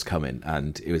knew what was coming.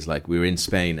 And it was we were in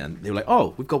Spain, and they were like,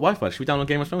 "Oh, we've got Wi-Fi. Should we download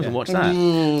Game of Thrones and watch that?"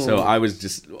 So I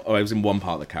was in one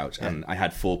part of the couch, and I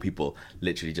had 4 people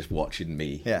literally just watching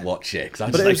me watch it.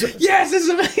 Because I was "Yes, this is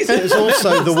amazing." It was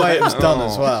also the way it was done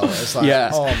as well. It's oh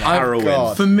my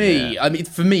God. For me,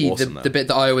 awesome, the bit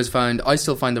that I always found, I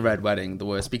still find the Red Wedding the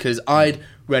worst, because I'd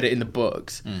read it in the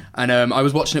books, and I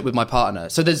was watching it with my partner.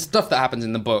 So there's stuff that happens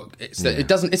in the book. It's not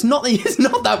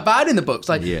that bad in the books.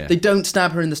 They don't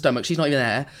stab her in the stomach. She's not even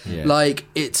there.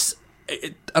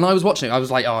 And I was watching it. I was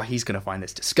like, oh, he's gonna find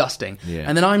this disgusting.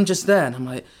 And then I'm just there, and I'm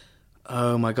like,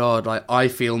 oh my God, I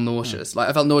feel nauseous.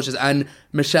 I felt nauseous. And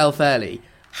Michelle Fairley,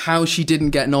 how she didn't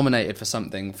get nominated for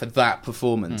something for that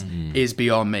performance is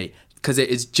beyond me, because it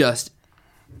is just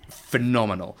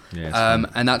phenomenal.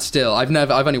 And that's still,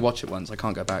 I've only watched it once. I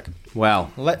can't go back.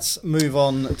 Well, let's move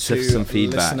on to some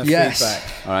feedback. Feedback.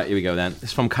 All right, here we go then.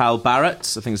 It's from Kyle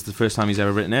Barrett. I think it's the first time he's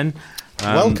ever written in.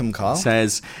 Welcome, Kyle.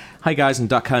 Says, "Hi guys and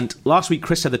Duck Hunt. Last week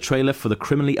Chris said the trailer for the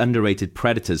criminally underrated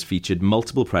Predators featured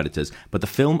multiple predators, but the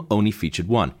film only featured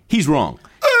one. He's wrong.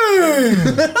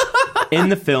 In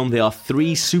the film, there are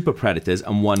 3 super predators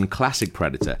and 1 classic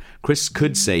predator. Chris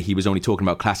could say he was only talking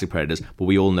about classic predators, but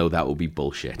we all know that would be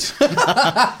bullshit."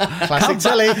 Classic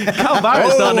Tilly. Cal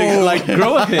Barrett's starting to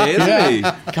grow up here, isn't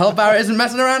he? Cal Barrett isn't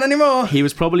messing around anymore. He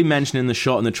was probably mentioning the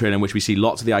shot in the trailer in which we see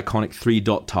lots of the iconic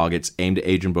 3-dot targets aimed at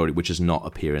Adrian Brody, which does not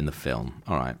appear in the film.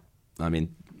 All right. I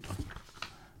mean,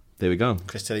 there we go.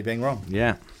 Chris Tilly being wrong.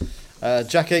 Yeah.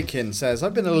 Jack Aitken says,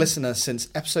 "I've been a listener since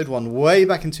episode 1 way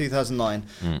back in 2009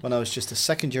 when I was just a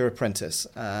second-year apprentice,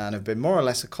 and have been more or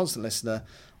less a constant listener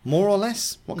More or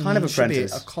less. What kind of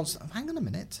apprentice? A constant. Hang on a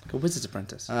minute. A wizard's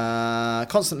apprentice.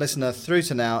 Constant listener through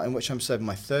to now, in which I'm serving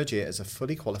my 3rd year as a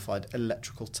fully qualified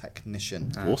electrical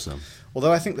technician. Awesome.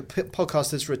 Although I think the podcast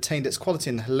has retained its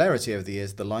quality and hilarity over the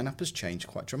years, the lineup has changed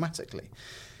quite dramatically.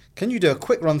 Can you do a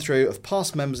quick run through of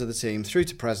past members of the team through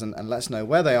to present and let us know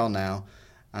where they are now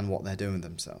and what they're doing with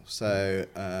themselves? So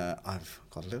I've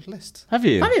got a little list. Have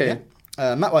you?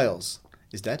 Yeah. Matt Wales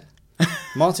is dead.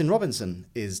 Martin Robinson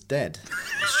is dead.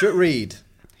 Stuart Reed,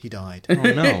 he died. Oh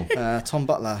no. Tom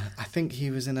Butler, I think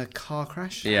he was in a car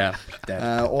crash. Yeah,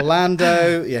 dead.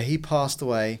 Orlando, he passed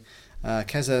away.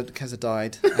 Keza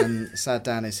died, and Sad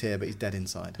Dan is here, but he's dead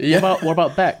inside. Yeah. What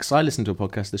about Bex? I listened to a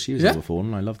podcast that she was on before,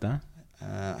 and I loved that.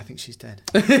 I think she's dead.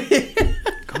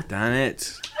 God damn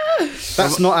it.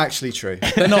 That's not actually true.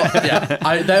 They're not.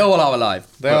 Yeah, they all are alive.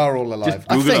 They are all alive.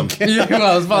 I think.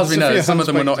 Well, as far as we know, some of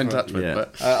them we're not in touch with. Yeah.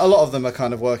 But a lot of them are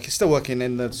kind of still working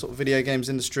in the sort of video games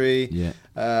industry.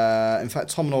 Yeah. In fact,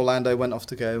 Tom and Orlando went off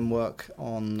to go and work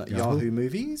on Yahoo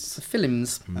Movies. The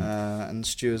films. And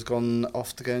Stu has gone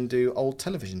off to go and do old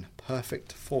television.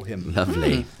 Perfect for him.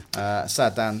 Lovely.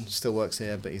 Sad Dan still works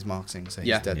here, but he's marketing, so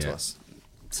he's dead to us.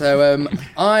 So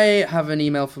I have an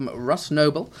email from Russ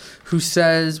Noble, who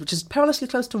says, which is perilously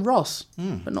close to Ross,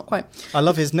 but not quite. I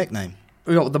love his nickname.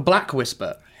 We got the Black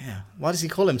Whisper. Yeah. Why does he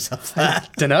call himself that?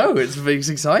 Don't know. It's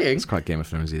exciting. It's quite Game of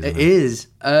Thrones, isn't it? It is.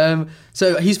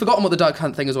 So he's forgotten what the Duck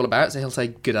Hunt thing is all about, so he'll say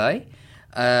good day.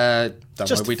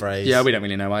 Just a phrase. Yeah, we don't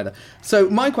really know either. So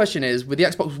my question is, with the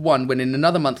Xbox One winning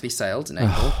another monthly sales in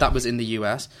April, that was in the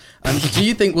US, do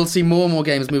you think we'll see more and more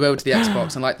games move over to the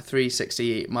Xbox, and like the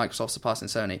 360, Microsoft surpassing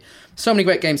Sony? So many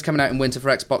great games coming out in winter for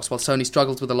Xbox, while Sony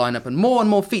struggles with the lineup, and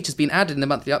more features being added in the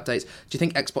monthly updates. Do you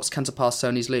think Xbox can surpass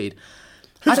Sony's lead?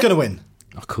 Who's going to win?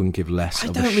 I couldn't give less. I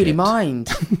of don't a really shit. mind.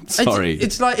 Sorry.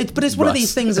 It's one of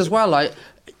these things as well. Like,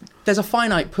 there's a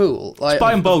finite pool. Like,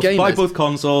 buy them both. gamers. Buy both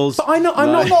consoles. But I'm not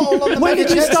all on the when did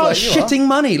you start shitting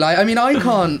money? Like, I mean, I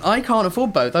can't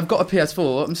afford both. I've got a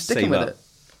PS4. I'm sticking with it.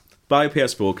 Buy a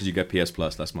PS4 because you get PS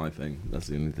Plus. That's my thing. That's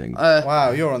the only thing.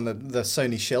 Wow, you're on the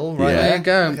Sony shill right there. You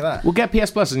go. Look at that. Well, get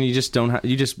PS Plus and you just don't.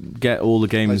 You just get all the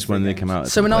games when they come out.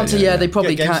 So in answer, they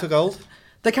probably games can't. For gold.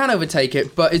 They can overtake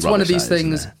it, but it's one of these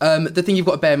things. The thing you've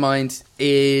got to bear in mind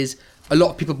is a lot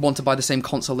of people want to buy the same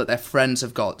console that their friends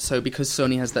have got. So because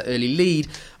Sony has the early lead,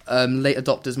 late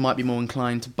adopters might be more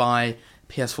inclined to buy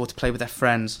PS4 to play with their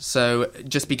friends. So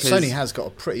just because Sony has got a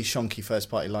pretty shonky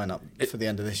first-party lineup for the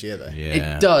end of this year, though.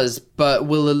 Yeah. It does, but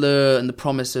will the lure and the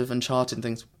promise of Uncharted and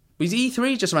things? Is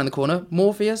E3 just around the corner?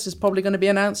 Morpheus is probably going to be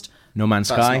announced. No Man's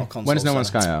Sky. When is No Man's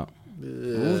Sky out?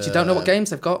 You don't know what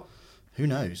games they've got. Who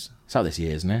knows? It's out this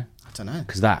year, isn't it? I don't know.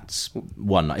 Because that's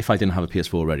one. If I didn't have a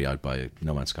PS4 already, I'd buy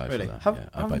No Man's Sky Really? for that.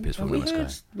 I'd buy PS4 for No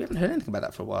Man's Sky. We haven't heard anything about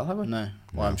that for a while, have we? No.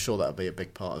 Well, I'm sure that'll be a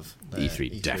big part of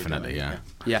E3 definitely, yeah.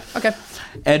 Yeah, okay.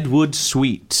 Edward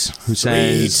Sweet, who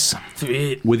says,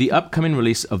 with the upcoming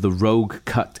release of the Rogue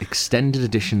Cut extended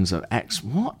editions of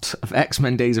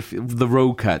X-Men Days of the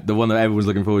Rogue Cut, the one that everyone's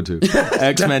looking forward to,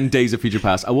 X-Men Days of Future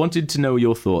Past, I wanted to know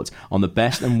your thoughts on the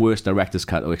best and worst director's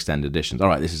cut or extended editions. All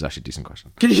right, this is actually a decent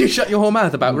question. Can you shut your whole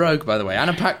mouth about Rogue, by the way?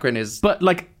 Anna Paquin is... But,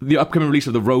 like, the upcoming release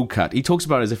of the Rogue Cut, he talks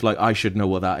about it as if, like, I should know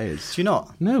what that is. Do you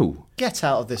not? No. Get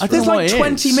out of this room. There's like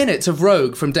 20 minutes of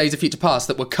Rogue from Days of Future Past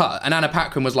that were cut, and Anna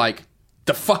Paquin was like,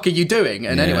 the fuck are you doing?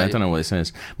 And anyway, I don't know what this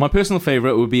is. My personal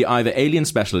favourite would be either Alien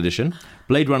Special Edition,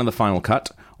 Blade Runner The Final Cut,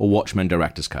 or Watchmen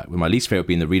Director's Cut, with my least favourite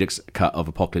being the Redux cut of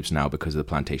Apocalypse Now because of the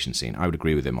plantation scene. I would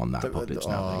agree with him on that. Apocalypse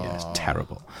Now, yeah, it's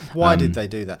terrible. Why did they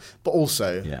do that? But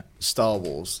also, Star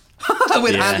Wars.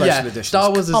 Star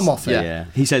Wars is... Come off it. Yeah.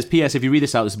 He says, P.S. If you read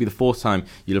this out, this will be the fourth time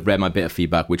you'll have read my bit of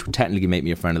feedback, which would technically make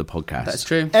me a friend of the podcast. That's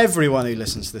true. Everyone who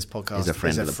listens to this podcast is a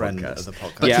friend, of, the the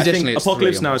podcast. But I think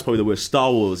Apocalypse Now is probably the worst.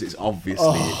 Star Wars is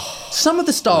obviously... Some of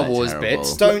the Star Wars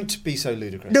bits... Don't be so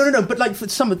ludicrous. No, but like for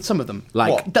some of them.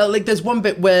 Like there's one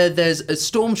bit where there's a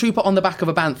stormtrooper on the back of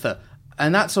a banther.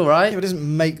 And that's all right. Yeah, it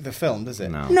doesn't make the film, does it?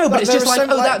 No, but it's just like,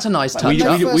 that's a nice touch.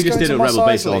 We just did a Rebel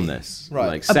Base on this.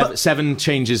 Right. Like seven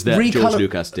changes that George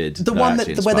Lucas did. The one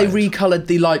where they recoloured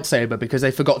the lightsaber because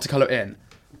they forgot to colour it in.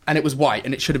 And it was white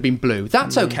and it should have been blue.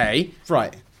 That's okay.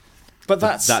 Right. But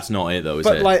that's not it, though, is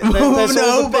but it? Like, there's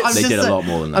all the bits, they did a lot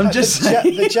more than that.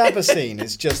 The Jabba scene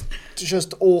is just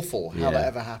awful. How that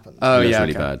ever happened. Oh yeah,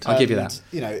 really bad. I'll give you that.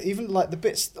 You know, even like the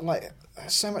bits like.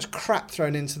 So much crap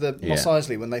thrown into the Mos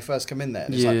Eisley when they first come in there.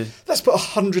 It's like, let's put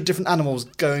 100 different animals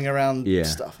going around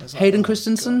stuff. Like, Hayden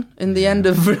Christensen in the end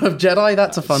of Jedi,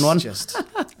 that's a fun one.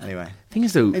 Anyway. Thing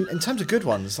is, though... In terms of good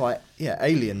ones, like,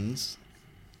 Aliens...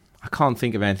 I can't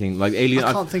think of anything like Alien.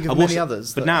 I can't think of many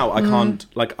others. But now I can't.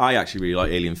 Like, I actually really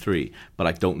like Alien 3, but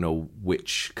I don't know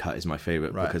which cut is my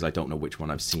favourite because I don't know which one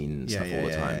I've seen all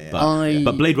the time.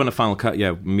 But Blade Runner Final Cut,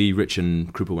 me, Rich,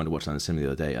 and Krupa went to watch that in the cinema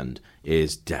the other day, and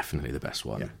is definitely the best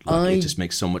one. Yeah. It just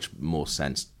makes so much more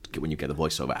sense when you get the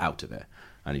voiceover out of it,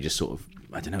 and you just sort of,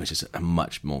 I don't know, it's just a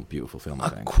much more beautiful film. I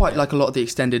think. Quite like a lot of the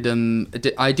extended.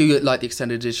 I do like the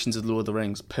extended editions of Lord of the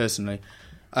Rings personally.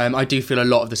 I do feel a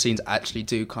lot of the scenes actually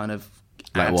do kind of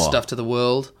add stuff to the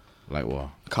world. Like what?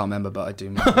 I can't remember, but I do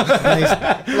remember. But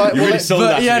at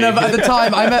the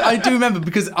time, I do remember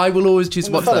because I will always choose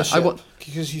to watch that.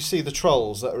 Because you see the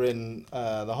trolls that are in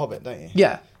The Hobbit, don't you?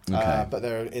 Yeah. Okay. But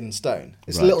they're in stone.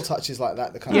 It's little touches like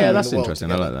that kind of that's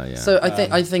interesting. I like that. Yeah. So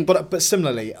I think, but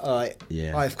similarly, I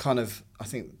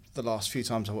think the last few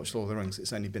times I watched Lord of the Rings,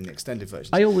 it's only been the extended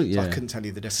version. I couldn't tell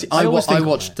you the difference. I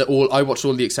watched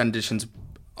all the extended editions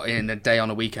in a day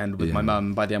on a weekend with my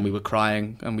mum. By the end we were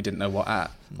crying and we didn't know what at.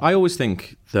 I always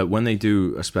think that when they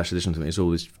do a special edition something, it's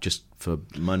always just for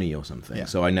money or something,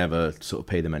 so I never sort of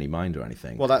pay them any mind or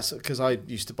anything. Well, that's because I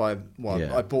used to buy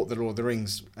I bought the Lord of the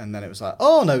Rings and then it was like,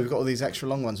 oh no, we've got all these extra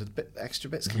long ones with extra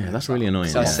bits coming that's really annoying.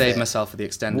 So I saved myself for the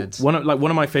extended. One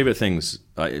of my favourite things,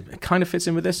 it kind of fits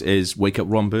in with this, is Wake Up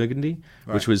Ron Burgundy,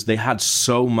 which was, they had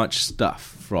so much stuff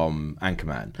from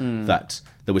Anchorman that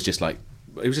there was just like,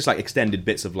 it was just like extended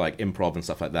bits of like improv and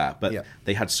stuff like that, but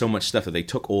they had so much stuff that they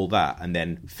took all that and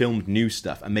then filmed new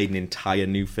stuff and made an entire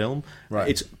new film.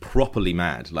 It's properly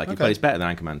mad, but it's better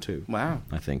than Anchorman 2. Wow.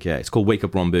 I think it's called Wake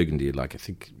Up Ron Burgundy. I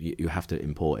think you have to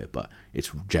import it, but it's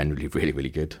generally really, really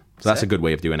good. So that's a good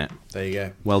way of doing it. There you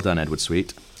go. Well done, Edward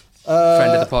Sweet.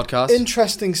 Friend of the podcast.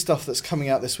 Interesting stuff that's coming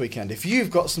out this weekend. If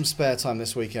you've got some spare time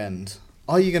this weekend,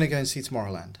 are you going to go and see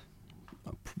Tomorrowland?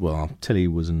 Well, Tilly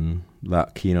wasn't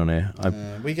that keen on it.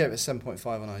 We gave it 7.5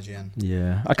 on IGN.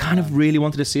 Yeah, I kind of really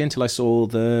wanted to see it until I saw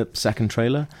the second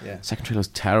trailer. Second trailer was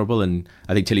terrible, and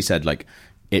I think Tilly said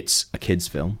it's a kids'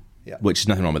 film, which is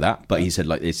nothing wrong with that. But he said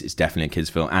it's definitely a kids'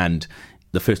 film, and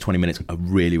the first 20 minutes are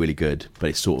really, really good, but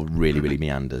it sort of really, really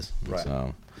meanders. Right.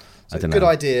 So I don't know. Good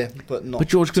idea, but not. But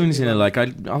George Clooney's in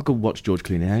it. I'll go watch George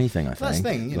Clooney in anything. I think that's the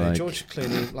thing. George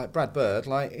Clooney, like Brad Bird,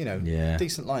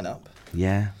 decent lineup.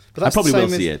 Yeah. But I probably will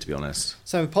see it, to be honest.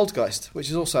 Same with Poltergeist, which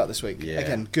is also out this week. Yeah.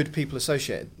 Again, good people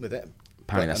associated with it.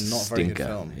 Apparently that's not a very good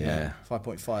film. Yeah.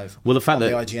 5.5. Well, the fact on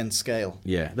that the IGN scale.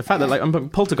 Yeah. The fact that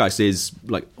Poltergeist is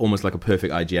almost like a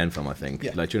perfect IGN film, I think.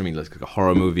 Yeah. Do you know what I mean? Like a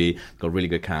horror movie, got a really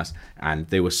good cast, and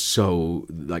they were so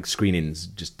screenings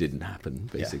just didn't happen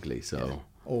basically. Yeah. So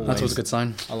that's always a good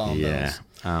sign. Alarm bells.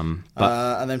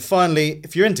 And then finally,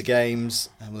 if you're into games,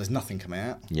 there's nothing coming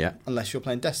out. Yeah. Unless you're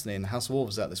playing Destiny, and House of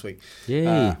Wolves is out this week.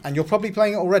 Yay. And you're probably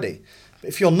playing it already. But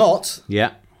if you're not,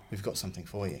 we've got something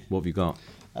for you. What have you got?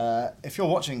 If you're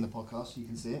watching the podcast, you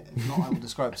can see it. If not, I will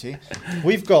describe it to you.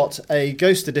 We've got a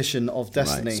Ghost edition of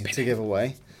Destiny to give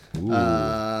away.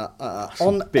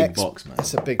 On big box, man.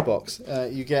 It's a big box.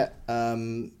 You get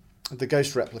the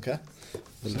Ghost replica,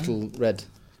 the little red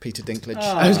Peter Dinklage.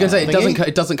 I was going to say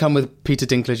it doesn't come with Peter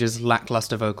Dinklage's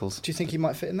lackluster vocals. Do you think he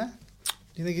might fit in there? Do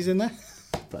you think he's in there?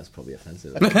 That's probably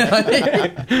offensive.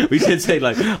 We should say,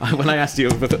 when I asked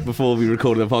you before we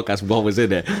recorded the podcast what was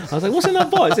in it, I was like, what's in that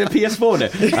box? Is there a PS4 in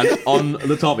it? And on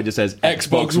the top it just says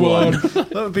Xbox One.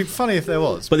 That would be funny if there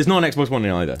was. But there's not an Xbox One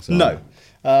in either. So. No.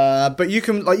 But you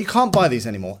can't buy these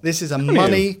anymore. This is a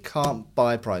money can't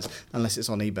buy prize unless it's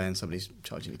on eBay and somebody's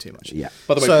charging you too much. Yeah.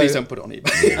 By the way, please don't put it on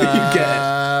eBay. You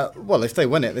get it. Well, if they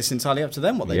win it, it's entirely up to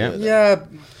them what they do with it. Yeah.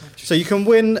 So you can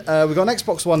win. We've got an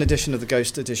Xbox One edition of the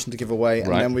Ghost edition to give away,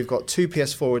 and then we've got 2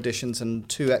 PS4 editions and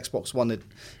 2 Xbox One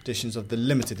editions of the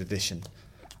limited edition.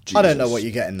 Jesus. I don't know what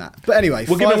you get in that. But anyway,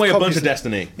 we're giving away a bunch of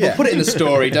Destiny. Yeah. We'll put it in the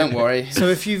story, don't worry. So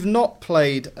if you've not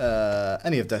played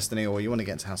any of Destiny or you want to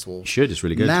get into House of Wolves, it's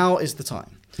really good. Now is the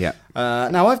time. Yeah.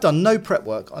 Now I've done no prep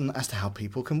work as to how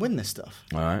people can win this stuff.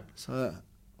 All right. So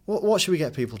what should we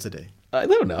get people to do? I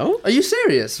don't know. Are you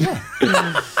serious? Yeah.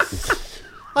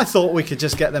 I thought we could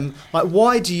just get them.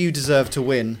 Why do you deserve to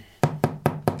win?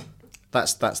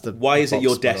 That's the. Why is it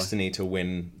your destiny to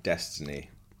win Destiny?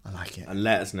 I like it. And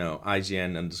let us know.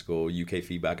 IGN_UK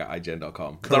feedback at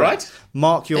IGN.com. Is that right?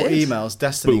 Mark your emails,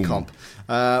 Destiny Comp.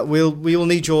 We will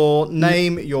need your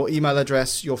name, your email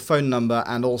address, your phone number,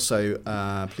 and also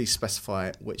please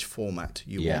specify which format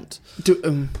you want.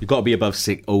 You've got to be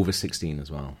over 16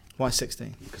 as well. Why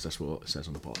 16? Because that's what it says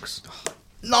on the box.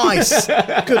 Nice!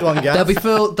 Good one, Gav.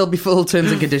 There'll be full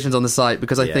terms and conditions on the site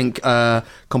because I think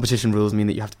competition rules mean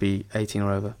that you have to be 18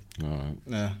 or over. All right.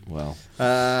 Yeah. Well,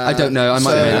 I don't know. I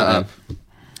might have made that up.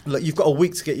 Look, you've got a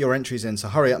week to get your entries in, so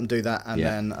hurry up and do that, and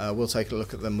then we'll take a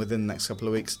look at them within the next couple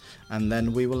of weeks, and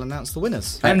then we will announce the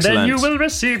winners. And then you will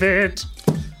receive it.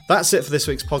 That's it for this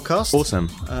week's podcast. Awesome.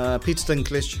 Peter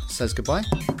Dinklage says goodbye.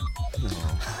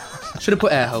 Should have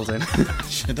put air holes in.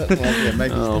 Should have? Well, yeah,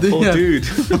 maybe. Oh, poor dude.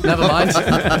 Never mind.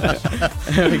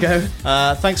 There we go.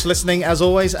 Thanks for listening, as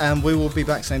always, and we will be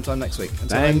back same time next week. Until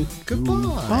then,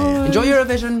 goodbye. Bye. Enjoy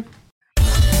Eurovision.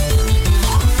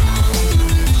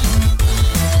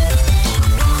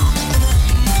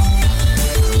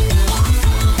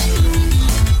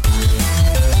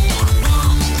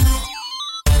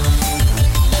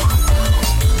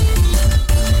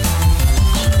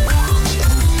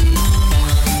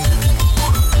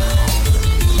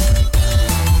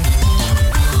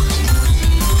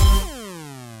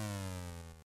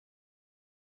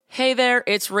 Hey there,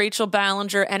 it's Rachel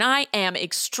Ballinger, and I am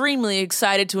extremely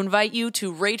excited to invite you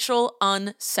to Rachel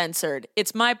Uncensored.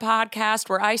 It's my podcast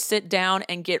where I sit down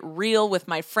and get real with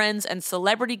my friends and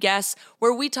celebrity guests,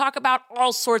 where we talk about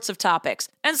all sorts of topics.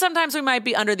 And sometimes we might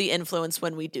be under the influence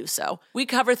when we do so. We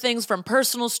cover things from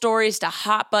personal stories to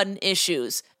hot button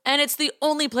issues. And it's the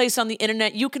only place on the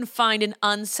internet you can find an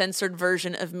uncensored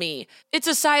version of me. It's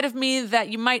a side of me that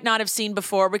you might not have seen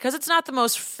before because it's not the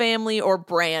most family or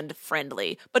brand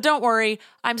friendly. But don't worry,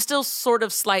 I'm still sort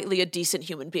of slightly a decent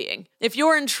human being. If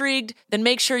you're intrigued, then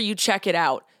make sure you check it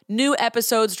out. New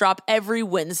episodes drop every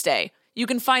Wednesday. You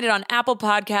can find it on Apple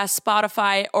Podcasts,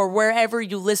 Spotify, or wherever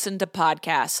you listen to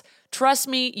podcasts. Trust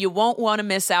me, you won't want to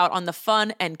miss out on the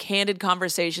fun and candid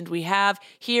conversations we have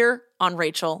here on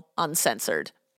Rachel Uncensored.